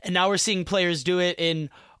 And now we're seeing players do it in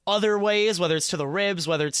other ways, whether it's to the ribs,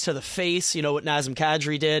 whether it's to the face, what Nazem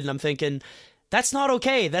Kadri did. And I'm thinking, that's not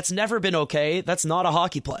okay. That's never been okay. That's not a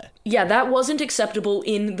hockey play. Yeah, that wasn't acceptable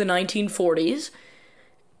in the 1940s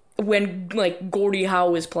when, like, Gordie Howe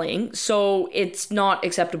was playing. So it's not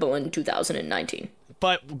acceptable in 2019.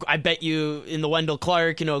 But I bet you in the Wendell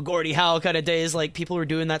Clark, Gordie Howe kind of days, like, people were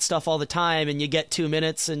doing that stuff all the time, and you get 2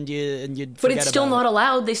 minutes and you forget. But it's still not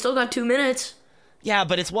allowed. They still got 2 minutes. Yeah,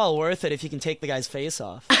 but it's well worth it if you can take the guy's face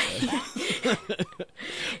off.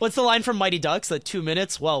 What's the line from Mighty Ducks? That 2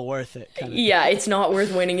 minutes, well worth it. Yeah, it's not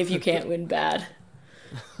worth winning if you can't win bad.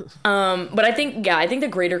 But I think the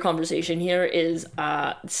greater conversation here is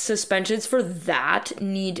suspensions for that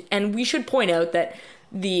need, and we should point out that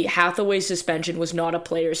the Hathaway suspension was not a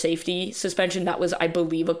player safety suspension. That was, I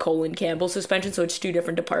believe, a Colin Campbell suspension, so it's 2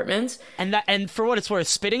 different departments. And for what it's worth,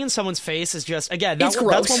 spitting in someone's face is just, again, It's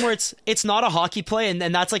gross. that's one where it's not a hockey play, and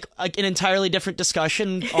that's like an entirely different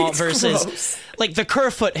discussion versus gross. Like the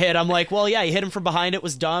Kerfoot hit. I'm like, well, yeah, he hit him from behind. It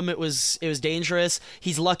was dumb. It was dangerous.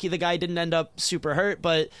 He's lucky the guy didn't end up super hurt,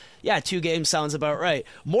 but yeah, 2 games sounds about right.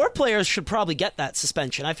 More players should probably get that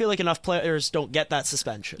suspension. I feel like enough players don't get that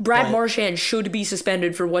suspension. Brad Marchand should be suspended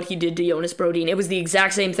for what he did to Jonas Brodin. It was the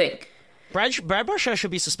exact same thing. Brad Marchand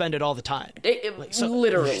should be suspended all the time.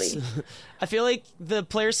 Literally. I feel like the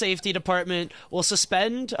player safety department will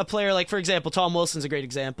suspend a player, like, for example, Tom Wilson's a great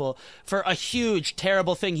example, for a huge,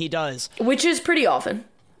 terrible thing he does. Which is pretty often.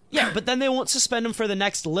 Yeah, but then they won't suspend him for the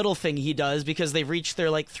next little thing he does because they've reached their,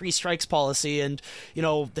 3 strikes policy, and,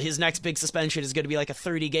 his next big suspension is going to be like a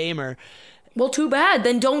 30-gamer. Well, too bad.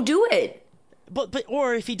 Then don't do it. But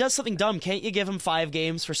or if he does something dumb, can't you give him 5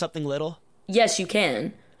 games for something little? Yes, you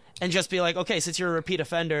can. And just be like, okay, since you're a repeat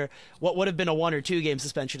offender, what would have been a 1 or 2 game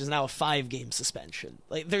suspension is now a 5-game suspension.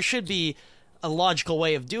 Like, there should be a logical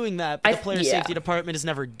way of doing that, but the player safety department has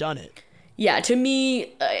never done it. Yeah, to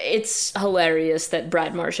me, it's hilarious that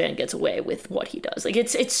Brad Marchand gets away with what he does. Like,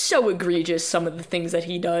 it's so egregious, some of the things that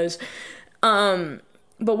he does.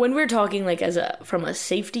 But when we're talking, like, from a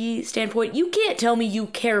safety standpoint, you can't tell me you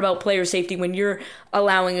care about player safety when you're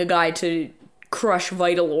allowing a guy to crush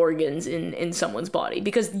vital organs in someone's body,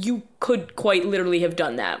 because you could quite literally have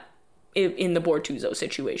done that in the Bortuzzo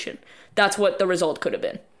situation. That's what the result could have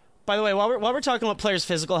been. By the way, while we're talking about players'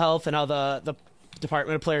 physical health and how the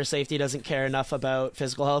Department of Player Safety doesn't care enough about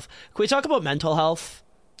physical health, can we talk about mental health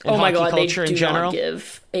and oh my hockey God, culture they do in general? not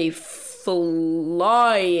give a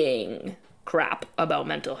flying crap about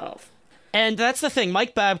mental health. And that's the thing.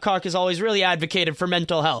 Mike Babcock has always really advocated for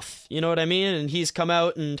mental health. You know what I mean? And he's come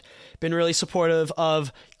out and been really supportive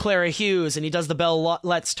of Clara Hughes, and he does the Bell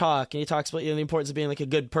Let's Talk, and he talks about, you know, the importance of being like a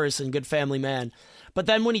good person, good family man. But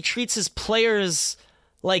then when he treats his players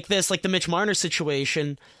like this, like the Mitch Marner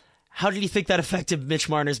situation, how did you think that affected Mitch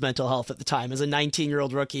Marner's mental health at the time as a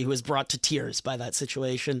 19-year-old rookie who was brought to tears by that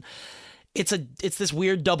situation? It's this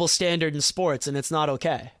weird double standard in sports, and it's not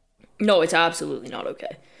okay. No, it's absolutely not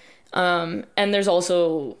okay. And there's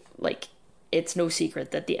also, like, it's no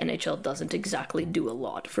secret that the NHL doesn't exactly do a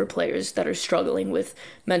lot for players that are struggling with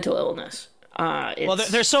mental illness. Well,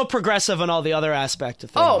 they're so progressive on all the other aspects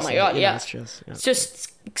of things. Oh my God, yeah. It's It's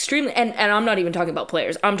just extremely, and I'm not even talking about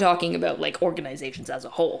players. I'm talking about, like, organizations as a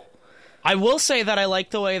whole. I will say that I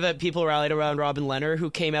like the way that people rallied around Robin Lehner,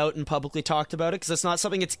 who came out and publicly talked about it, because it's not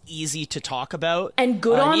something it's easy to talk about. And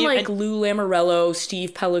good on Lou Lamoriello,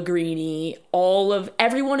 Steve Pellegrini,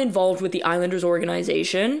 everyone involved with the Islanders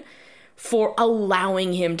organization for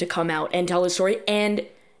allowing him to come out and tell his story, and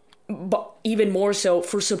even more so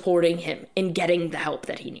for supporting him in getting the help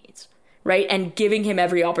that he needs, right? And giving him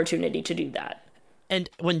every opportunity to do that. And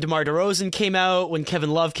when DeMar DeRozan came out, when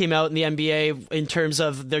Kevin Love came out in the NBA in terms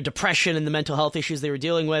of their depression and the mental health issues they were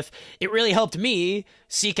dealing with, it really helped me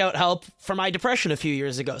seek out help for my depression a few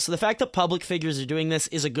years ago. So the fact that public figures are doing this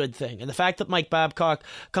is a good thing. And the fact that Mike Babcock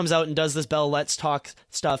comes out and does this Bell Let's Talk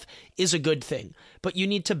stuff is a good thing. But you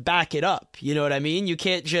need to back it up. You know what I mean? You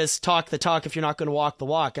can't just talk the talk if you're not going to walk the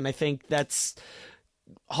walk. And I think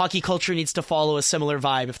hockey culture needs to follow a similar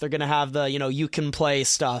vibe. If they're going to have the, you can play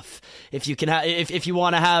stuff, if you can if you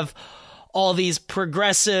want to have all these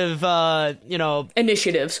progressive,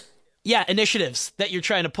 initiatives. Yeah, initiatives that you're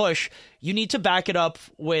trying to push, you need to back it up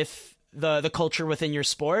with the culture within your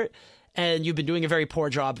sport. And you've been doing a very poor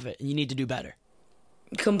job of it, and you need to do better.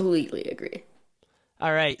 Completely agree.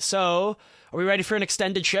 All right. So are we ready for an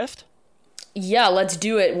extended shift? Yeah, let's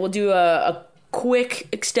do it. We'll do a quick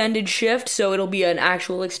extended shift, so it'll be an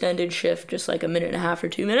actual extended shift, just like a minute and a half or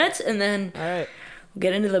 2 minutes, and then all right, we'll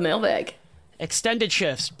get into the mailbag. Extended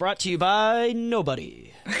shifts brought to you by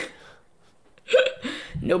nobody.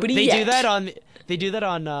 Nobody they yet. They do that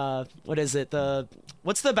on what is it,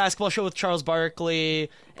 what's the basketball show with Charles Barkley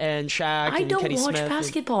and Shaq and Kenny Smith? I don't watch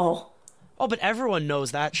basketball. Oh, but everyone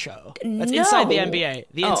knows that show. That's Inside the NBA.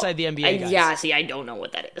 Inside the NBA guys. Yeah, see, I don't know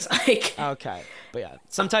what that is. Like, okay. But yeah,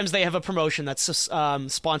 sometimes they have a promotion that's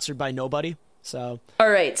sponsored by nobody. So all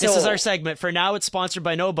right, this is our segment. For now, it's sponsored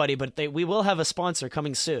by nobody, but we will have a sponsor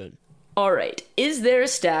coming soon. All right. Is there a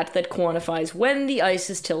stat that quantifies when the ice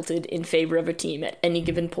is tilted in favor of a team at any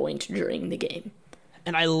given point during the game?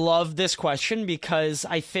 And I love this question because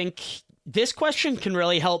I think this question can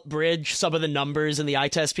really help bridge some of the numbers in the eye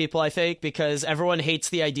test people, I think, because everyone hates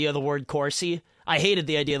the idea of the word Corsi. I hated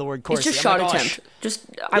the idea of the word Corsi. It's just shot attempt.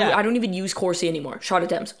 I don't even use Corsi anymore. Shot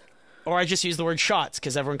attempts. Or I just use the word shots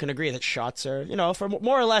because everyone can agree that shots are, for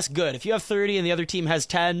more or less good. If you have 30 and the other team has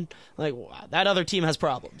 10, like, wow, that other team has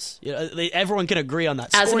problems. Everyone can agree on that.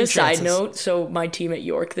 As an aside note, so my team at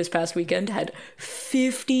York this past weekend had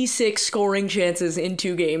 56 scoring chances in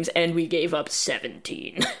 2 games, and we gave up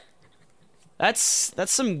 17. That's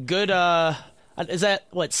some good, is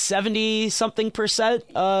that,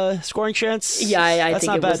 70-something% scoring chance? Yeah, I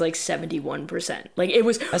think it was like 71%. Like, it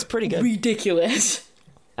was That's pretty good. Ridiculous.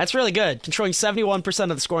 That's really good. Controlling 71%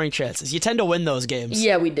 of the scoring chances. You tend to win those games.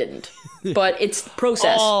 Yeah, we didn't. But it's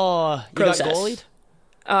process. Oh, you got goalied?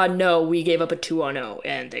 No, we gave up a 2-0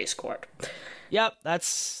 and they scored. Yep,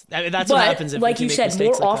 that's what happens if like you said,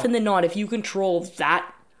 more like often than not, if you control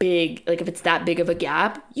that big, like if it's that big of a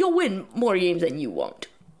gap, you'll win more games than you won't.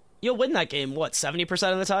 You'll win that game,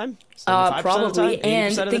 70% of the time? Probably. Of the time?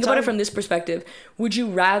 And think about it from this perspective. Would you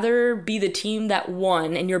rather be the team that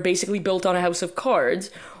won and you're basically built on a house of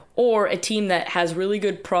cards, or a team that has really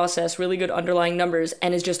good process, really good underlying numbers,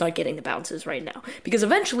 and is just not getting the bounces right now? Because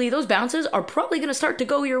eventually those bounces are probably going to start to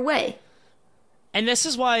go your way. And this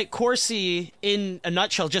is why Corsi, in a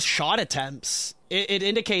nutshell, just shot attempts. It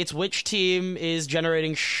indicates which team is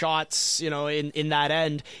generating shots, in that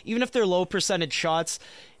end. Even if they're low percentage shots,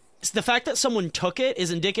 the fact that someone took it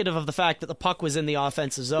is indicative of the fact that the puck was in the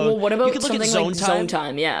offensive zone. Well, what about something like zone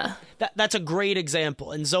time? Yeah. That's a great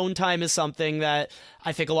example. And zone time is something that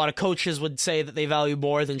I think a lot of coaches would say that they value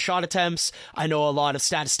more than shot attempts. I know a lot of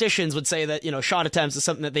statisticians would say that, shot attempts is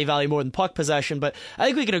something that they value more than puck possession. But I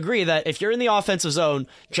think we can agree that if you're in the offensive zone,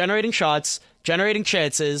 generating shots, generating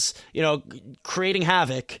chances, creating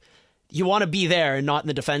havoc, you want to be there and not in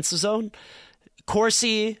the defensive zone.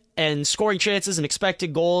 Corsi and scoring chances and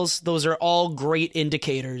expected goals, those are all great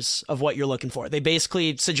indicators of what you're looking for. They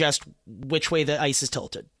basically suggest which way the ice is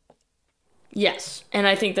tilted. Yes, and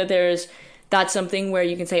I think that that's something where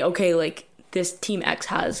you can say, okay, like this team X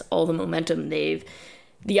has all the momentum.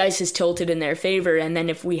 The ice is tilted in their favor, and then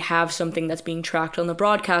if we have something that's being tracked on the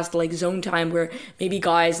broadcast, like zone time, where maybe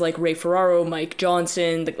guys like Ray Ferraro, Mike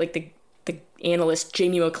Johnson, the analyst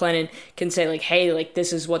Jamie McLennan can say like, hey, like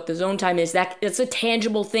this is what the zone time is. It's a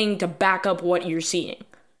tangible thing to back up what you're seeing.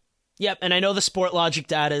 Yep, and I know the Sport Logic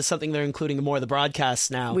data is something they're including in more of the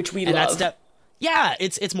broadcasts now, which we love. Yeah,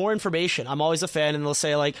 it's more information. I'm always a fan, and they'll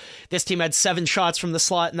say, like, this team had 7 shots from the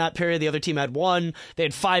slot in that period, the other team had 1. They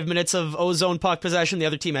had 5 minutes of O-zone puck possession, the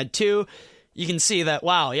other team had 2. You can see that,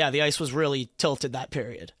 wow, yeah, the ice was really tilted that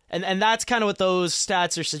period. And that's kind of what those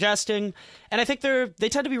stats are suggesting, and I think they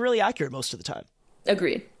tend to be really accurate most of the time.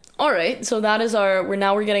 Agreed. All right, so that is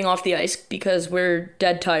we're getting off the ice because we're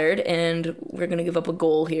dead tired, and we're gonna give up a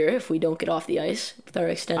goal here if we don't get off the ice with our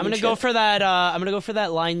extended. I'm gonna go for that. I'm gonna go for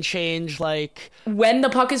that line change, like when the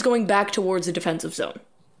puck is going back towards the defensive zone.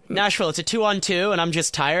 Nashville, it's a 2-on-2, and I'm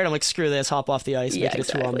just tired. I'm like, screw this, hop off the ice, make it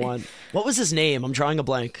exactly. A 2-on-1. What was his name? I'm drawing a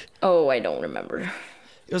blank. Oh, I don't remember.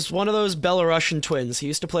 It was one of those Belarusian twins. He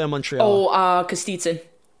used to play on Montreal. Oh, Kostitsyn.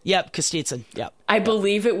 Yep, Kostitsyn. Yep. I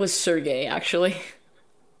believe it was Sergei, actually.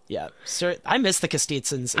 Yeah, sir. I miss the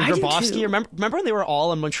Kostitsyns. And I do Grabowski, too. Remember when they were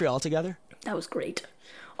all in Montreal together? That was great.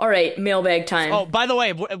 All right, mailbag time. Oh, by the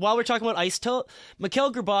way, while we're talking about ice tilt,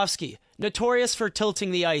 Mikhail Grabowski, notorious for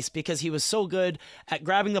tilting the ice because he was so good at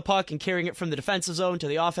grabbing the puck and carrying it from the defensive zone to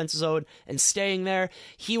the offensive zone and staying there.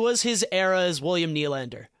 He was his era's William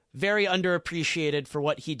Nylander. Very underappreciated for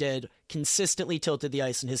what he did. Consistently tilted the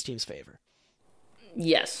ice in his team's favor.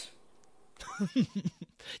 Yes.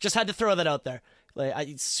 Just had to throw that out there.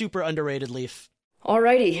 Super underrated Leaf.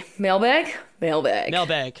 Alrighty, mailbag.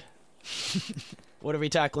 What are we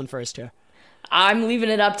tackling first here? I'm leaving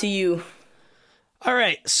it up to you. All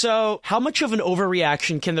right, so how much of an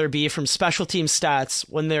overreaction can there be from special team stats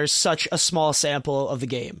when there's such a small sample of the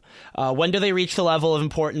game? When do they reach the level of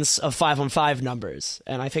importance of 5-on-5 numbers?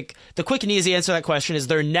 And I think the quick and easy answer to that question is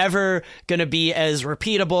they're never going to be as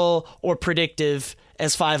repeatable or predictive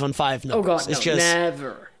as 5-on-5 numbers. Oh God, no, it's just,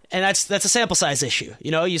 never. And that's a sample size issue.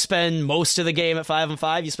 You know, you spend most of the game at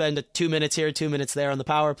 5-on-5. You spend 2 minutes here, 2 minutes there on the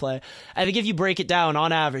power play. I think if you break it down,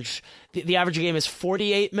 on average, the average game is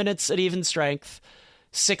 48 minutes at even strength,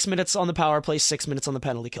 6 minutes on the power play, 6 minutes on the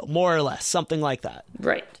penalty kill, more or less, something like that.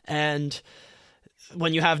 Right. And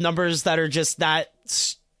when you have numbers that are just that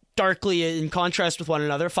starkly in contrast with one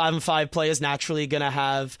another, 5-on-5 play is naturally going to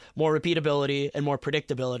have more repeatability and more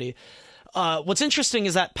predictability. What's interesting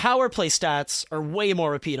is that power play stats are way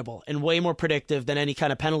more repeatable and way more predictive than any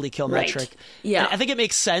kind of penalty kill metric. Yeah. And I think it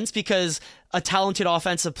makes sense because a talented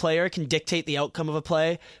offensive player can dictate the outcome of a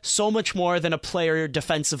play so much more than a player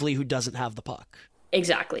defensively who doesn't have the puck.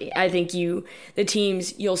 Exactly. I think you'll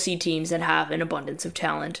see teams that have an abundance of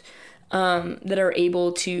talent that are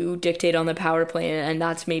able to dictate on the power play, and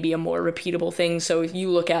that's maybe a more repeatable thing. So if you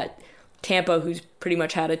look at Tampa, who's pretty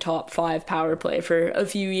much had a top 5 power play for a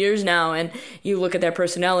few years now, and you look at their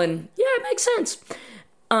personnel and yeah, it makes sense.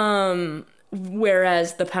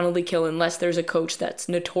 Whereas the penalty kill, unless there's a coach that's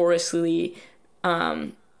notoriously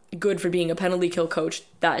good for being a penalty kill coach,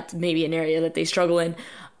 that's maybe an area that they struggle in.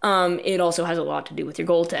 It also has a lot to do with your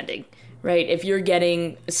goaltending, right? If you're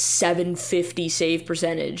getting a 750 save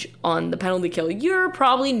percentage on the penalty kill, you're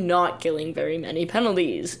probably not killing very many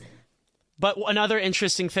penalties. But another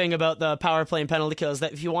interesting thing about the power play and penalty kill is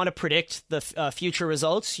that if you want to predict the future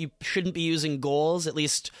results, you shouldn't be using goals, at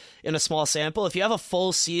least in a small sample. If you have a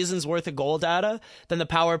full season's worth of goal data, then the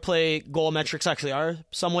power play goal metrics actually are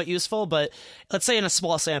somewhat useful. But let's say in a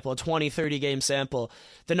small sample, a 20, 30 game sample,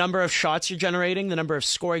 the number of shots you're generating, the number of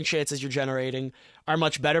scoring chances you're generating are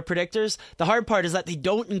much better predictors. The hard part is that they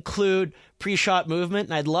don't include pre-shot movement,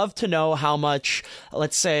 and I'd love to know how much,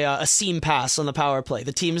 let's say, a seam pass on the power play,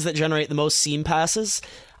 the teams that generate the most seam passes,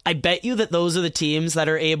 I bet you that those are the teams that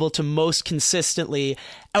are able to most consistently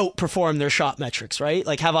outperform their shot metrics, right?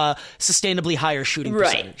 Like have a sustainably higher shooting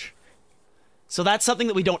percentage. So that's something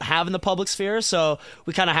that we don't have in the public sphere, so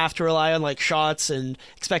we kind of have to rely on like shots and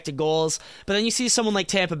expected goals. But then you see someone like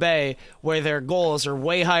Tampa Bay where their goals are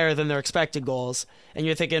way higher than their expected goals, and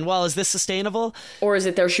you're thinking, well, is this sustainable? Or is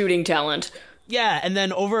it their shooting talent? Yeah, and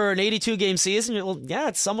then over an 82-game season, yeah,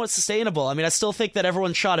 it's somewhat sustainable. I mean, I still think that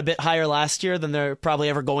everyone shot a bit higher last year than they're probably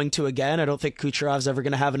ever going to again. I don't think Kucherov's ever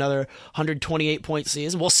going to have another 128-point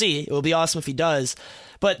season. We'll see. It will be awesome if he does.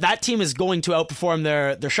 But that team is going to outperform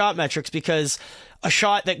their shot metrics because a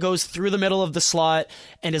shot that goes through the middle of the slot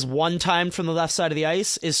and is one-timed from the left side of the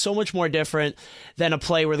ice is so much more different than a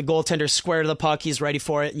play where the goaltender's square to the puck, he's ready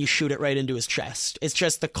for it, and you shoot it right into his chest. It's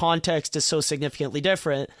just the context is so significantly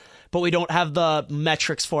different, but we don't have the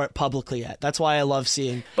metrics for it publicly yet. That's why I love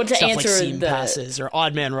seeing stuff like seam passes or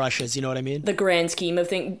odd man rushes, you know what I mean? The grand scheme of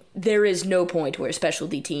things, there is no point where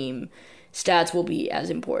specialty team stats will be as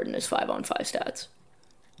important as 5-on-5 stats.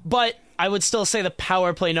 But I would still say the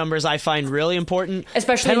power play numbers I find really important.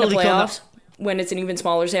 Especially in the playoffs, when it's an even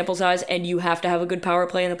smaller sample size, and you have to have a good power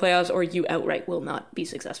play in the playoffs, or you outright will not be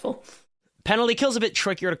successful. Penalty kill's a bit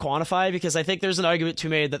trickier to quantify, because I think there's an argument to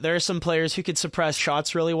be made that there are some players who could suppress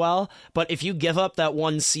shots really well, but if you give up that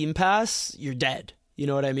one seam pass, you're dead. You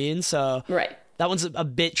know what I mean? So right. That one's a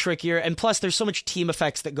bit trickier, and plus there's so much team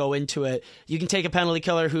effects that go into it. You can take a penalty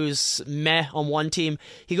killer who's meh on one team,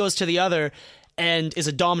 he goes to the other, and is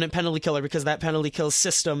a dominant penalty killer because that penalty kill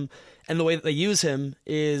system and the way that they use him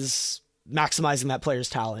is maximizing that player's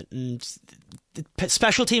talent. And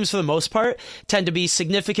special teams, for the most part, tend to be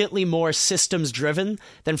significantly more systems driven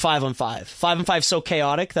than 5-on-5. 5-on-5 is so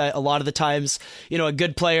chaotic that a lot of the times, a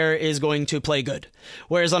good player is going to play good.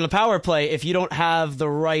 Whereas on the power play, if you don't have the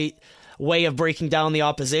right way of breaking down the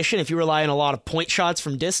opposition, if you rely on a lot of point shots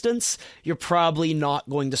from distance, you're probably not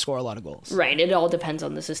going to score a lot of goals. Right, it all depends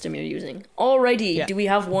on the system you're using. Alrighty, Yeah. Do we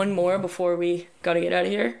have one more before we gotta get out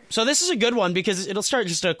of here? So this is a good one because it'll start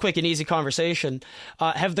just a quick and easy conversation.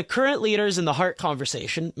 Have the current leaders in the Hart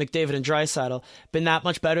conversation, McDavid and Draisaitl, been that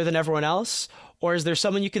much better than everyone else? Or is there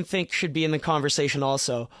someone you can think should be in the conversation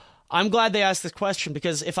also? I'm glad they asked this question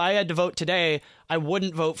because if I had to vote today, I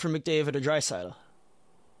wouldn't vote for McDavid or Draisaitl.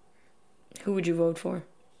 Who would you vote for?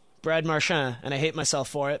 Brad Marchand, and I hate myself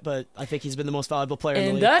for it, but I think he's been the most valuable player in the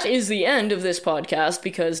And league. that is the end of this podcast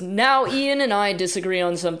because now Ian and I disagree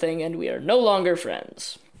on something and we are no longer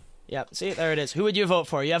friends. Yep, see, there it is. Who would you vote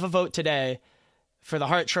for? You have a vote today for the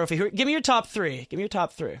Hart Trophy. Give me your top three.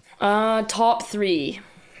 Top three.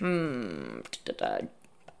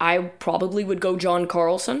 I probably would go John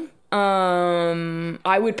Carlson.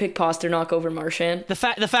 I would pick Pasternak over Marchand. The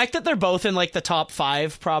fact that they're both in like the top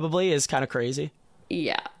 5 probably is kind of crazy.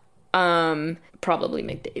 Yeah. Probably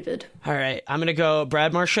McDavid. All right, I'm gonna go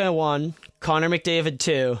Brad Marchand 1, Connor McDavid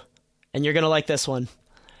 2, and you're gonna like this one,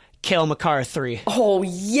 Cale Makar 3. Oh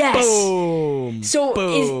yes. Boom. So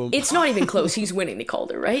Boom. it's not even close. He's winning the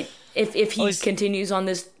Calder, right? If he continues on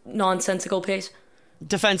this nonsensical pace.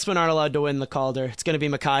 Defensemen aren't allowed to win the Calder. It's gonna be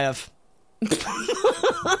Mikheyev. Okay.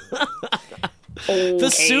 The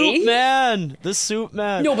soup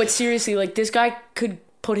man. No, but seriously, like this guy could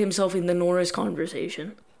put himself in the Norris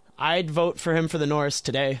conversation. I'd vote for him for the Norris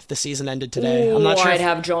today if the season ended today. I'm not sure. I'd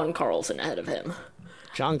have John Carlson ahead of him.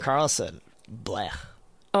 John Carlson. Blech.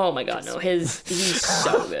 Oh my god, no. He's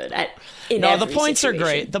so good at the points are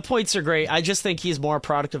great. The points are great. I just think he's more a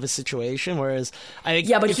product of a situation, whereas I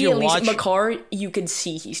think but he at least Makar, you could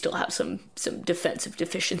see he still has some defensive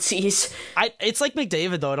deficiencies. It's like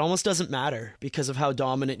McDavid though. It almost doesn't matter because of how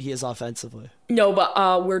dominant he is offensively. No,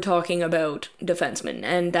 but we're talking about defensemen,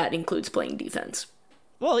 and that includes playing defense.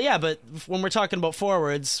 Well, yeah, but when we're talking about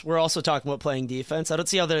forwards, we're also talking about playing defense. I don't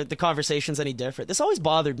see how the conversation's any different. This always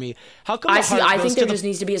bothered me. How come I think there just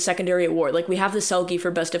needs to be a secondary award. Like we have the Selke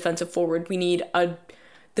for best defensive forward. We need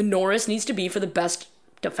the Norris needs to be for the best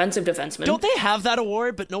defensive defenseman. Don't they have that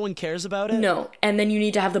award, but no one cares about it? No. And then you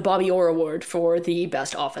need to have the Bobby Orr award for the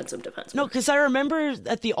best offensive defenseman. No, because I remember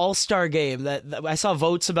at the All-Star game that I saw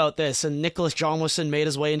votes about this, and Nicholas Johnwasson made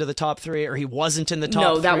his way into the top 3, or he wasn't in the top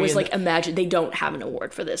 3. No, that was like, imagine, they don't have an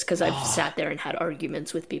award for this, because I've sat there and had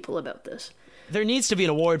arguments with people about this. There needs to be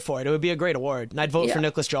an award for it. It would be a great award, and I'd vote for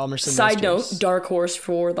Nicholas Johnwasson. Side note, dark horse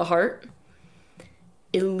for the Hart,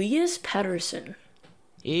 Elias Pettersson.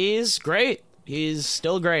 He's great. He's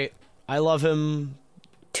still great. I love him.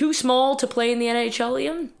 Too small to play in the NHL,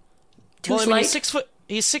 Ian? Too slight?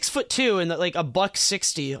 He's 6'2" and like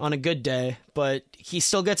 $160 on a good day, but he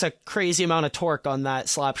still gets a crazy amount of torque on that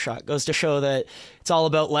slap shot. Goes to show that it's all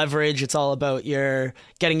about leverage. It's all about your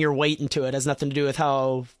getting your weight into it. It has nothing to do with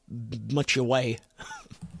how much you weigh.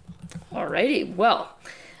 Alrighty, well.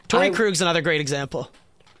 Torrey Krug's another great example.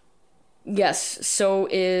 Yes, so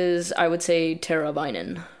is, I would say, Tara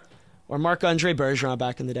Binen. Or Marc-Andre Bergeron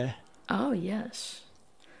back in the day. Oh, yes.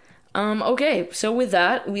 Okay, so with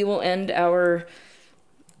that, we will end our,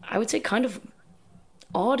 I would say, kind of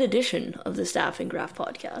odd edition of the Staff and Graph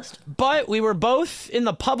podcast. But we were both in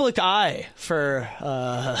the public eye for...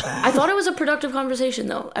 I thought it was a productive conversation,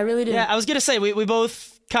 though. I really did. Yeah, I was going to say, we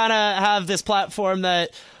both kind of have this platform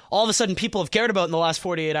that all of a sudden people have cared about in the last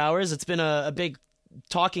 48 hours. It's been a big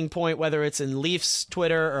talking point, whether it's in Leafs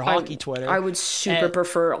Twitter or hockey Twitter. I would super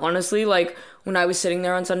prefer, honestly, like when I was sitting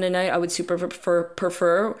there on Sunday night, I would super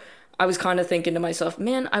prefer. I was kind of thinking to myself,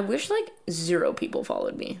 man, I wish like 0 people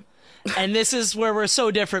followed me. And this is where we're so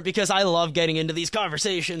different, because I love getting into these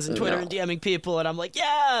conversations and Twitter and DMing people, and I'm like,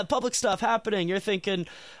 yeah, public stuff happening. You're thinking,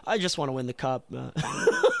 I just want to win the cup.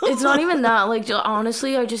 It's not even that. Like,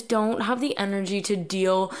 honestly, I just don't have the energy to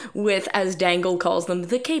deal with, as Dangle calls them,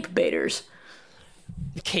 the Cape baiters.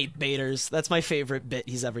 Cape baiters. That's my favorite bit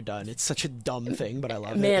he's ever done. It's such a dumb thing, but I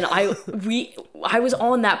love it. Man, I was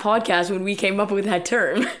on that podcast when we came up with that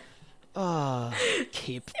term.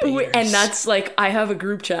 Cape baiters. And that's like, I have a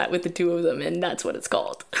group chat with the 2 of them, and that's what it's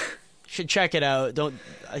called. Should check it out.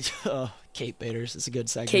 Cape baiters. It's a good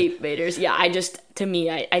segment. Cape baiters. Yeah, I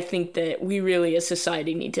think that we really as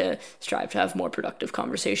society need to strive to have more productive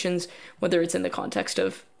conversations, whether it's in the context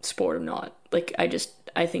of sport or not. Like,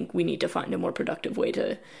 I think we need to find a more productive way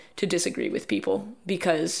to disagree with people,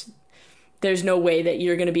 because there's no way that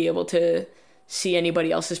you're going to be able to see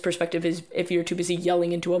anybody else's perspective is if you're too busy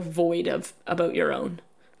yelling into a void about your own.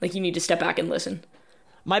 Like, you need to step back and listen.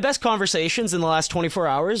 My best conversations in the last 24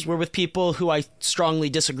 hours were with people who I strongly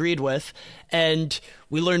disagreed with, and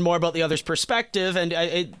we learned more about the other's perspective, and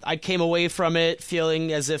I came away from it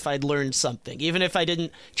feeling as if I'd learned something, even if I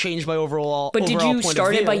didn't change my overall point of view. But did you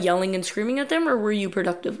start it by yelling and screaming at them, or were you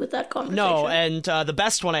productive with that conversation? No, and the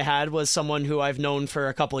best one I had was someone who I've known for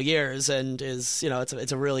a couple of years, and is,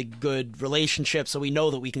 it's a really good relationship, so we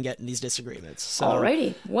know that we can get in these disagreements. So.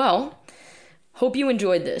 Alrighty, well, hope you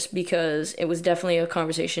enjoyed this, because it was definitely a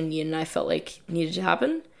conversation Ian and I felt like needed to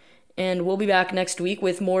happen. And we'll be back next week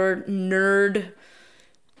with more nerd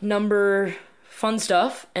number fun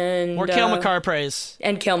stuff. And more Cale Makar praise.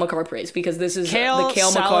 And Cale Makar praise, because this is Cale, the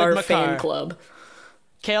Cale Makar fan club.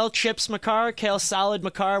 Cale Chips Makar, Cale Salad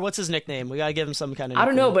Makar. What's his nickname? We gotta give him some kind of nickname. I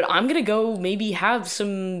don't know, but I'm gonna go maybe have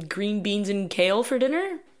some green beans and kale for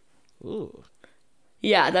dinner. Ooh.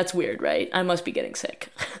 Yeah, that's weird, right? I must be getting sick.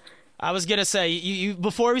 I was going to say, you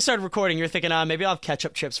before we started recording, you're thinking, maybe I'll have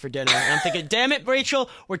ketchup chips for dinner. And I'm thinking, damn it, Rachel,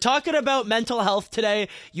 we're talking about mental health today.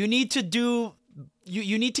 You need to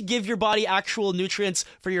you need to give your body actual nutrients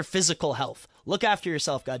for your physical health. Look after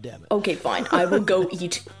yourself, goddammit. Okay, fine. I will go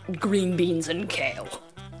eat green beans and kale.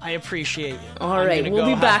 I appreciate you. All right,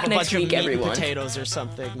 we'll be back next week, everyone. Potatoes or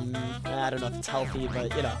something. I don't know if it's healthy, but,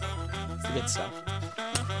 it's the good stuff.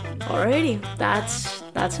 Alrighty,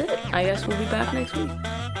 that's it. I guess we'll be back next week.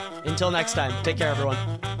 Until next time, take care, everyone.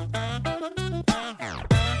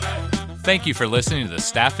 Thank you for listening to the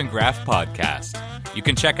Staff and Graph podcast. You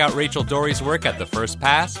can check out Rachel Dory's work at The First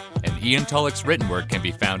Pass, and Ian Tulloch's written work can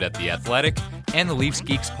be found at The Athletic and the Leafs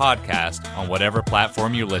Geeks podcast on whatever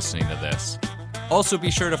platform you're listening to this. Also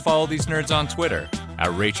be sure to follow these nerds on Twitter,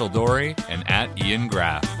 at Rachel Dory and at Ian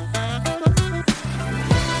Graff.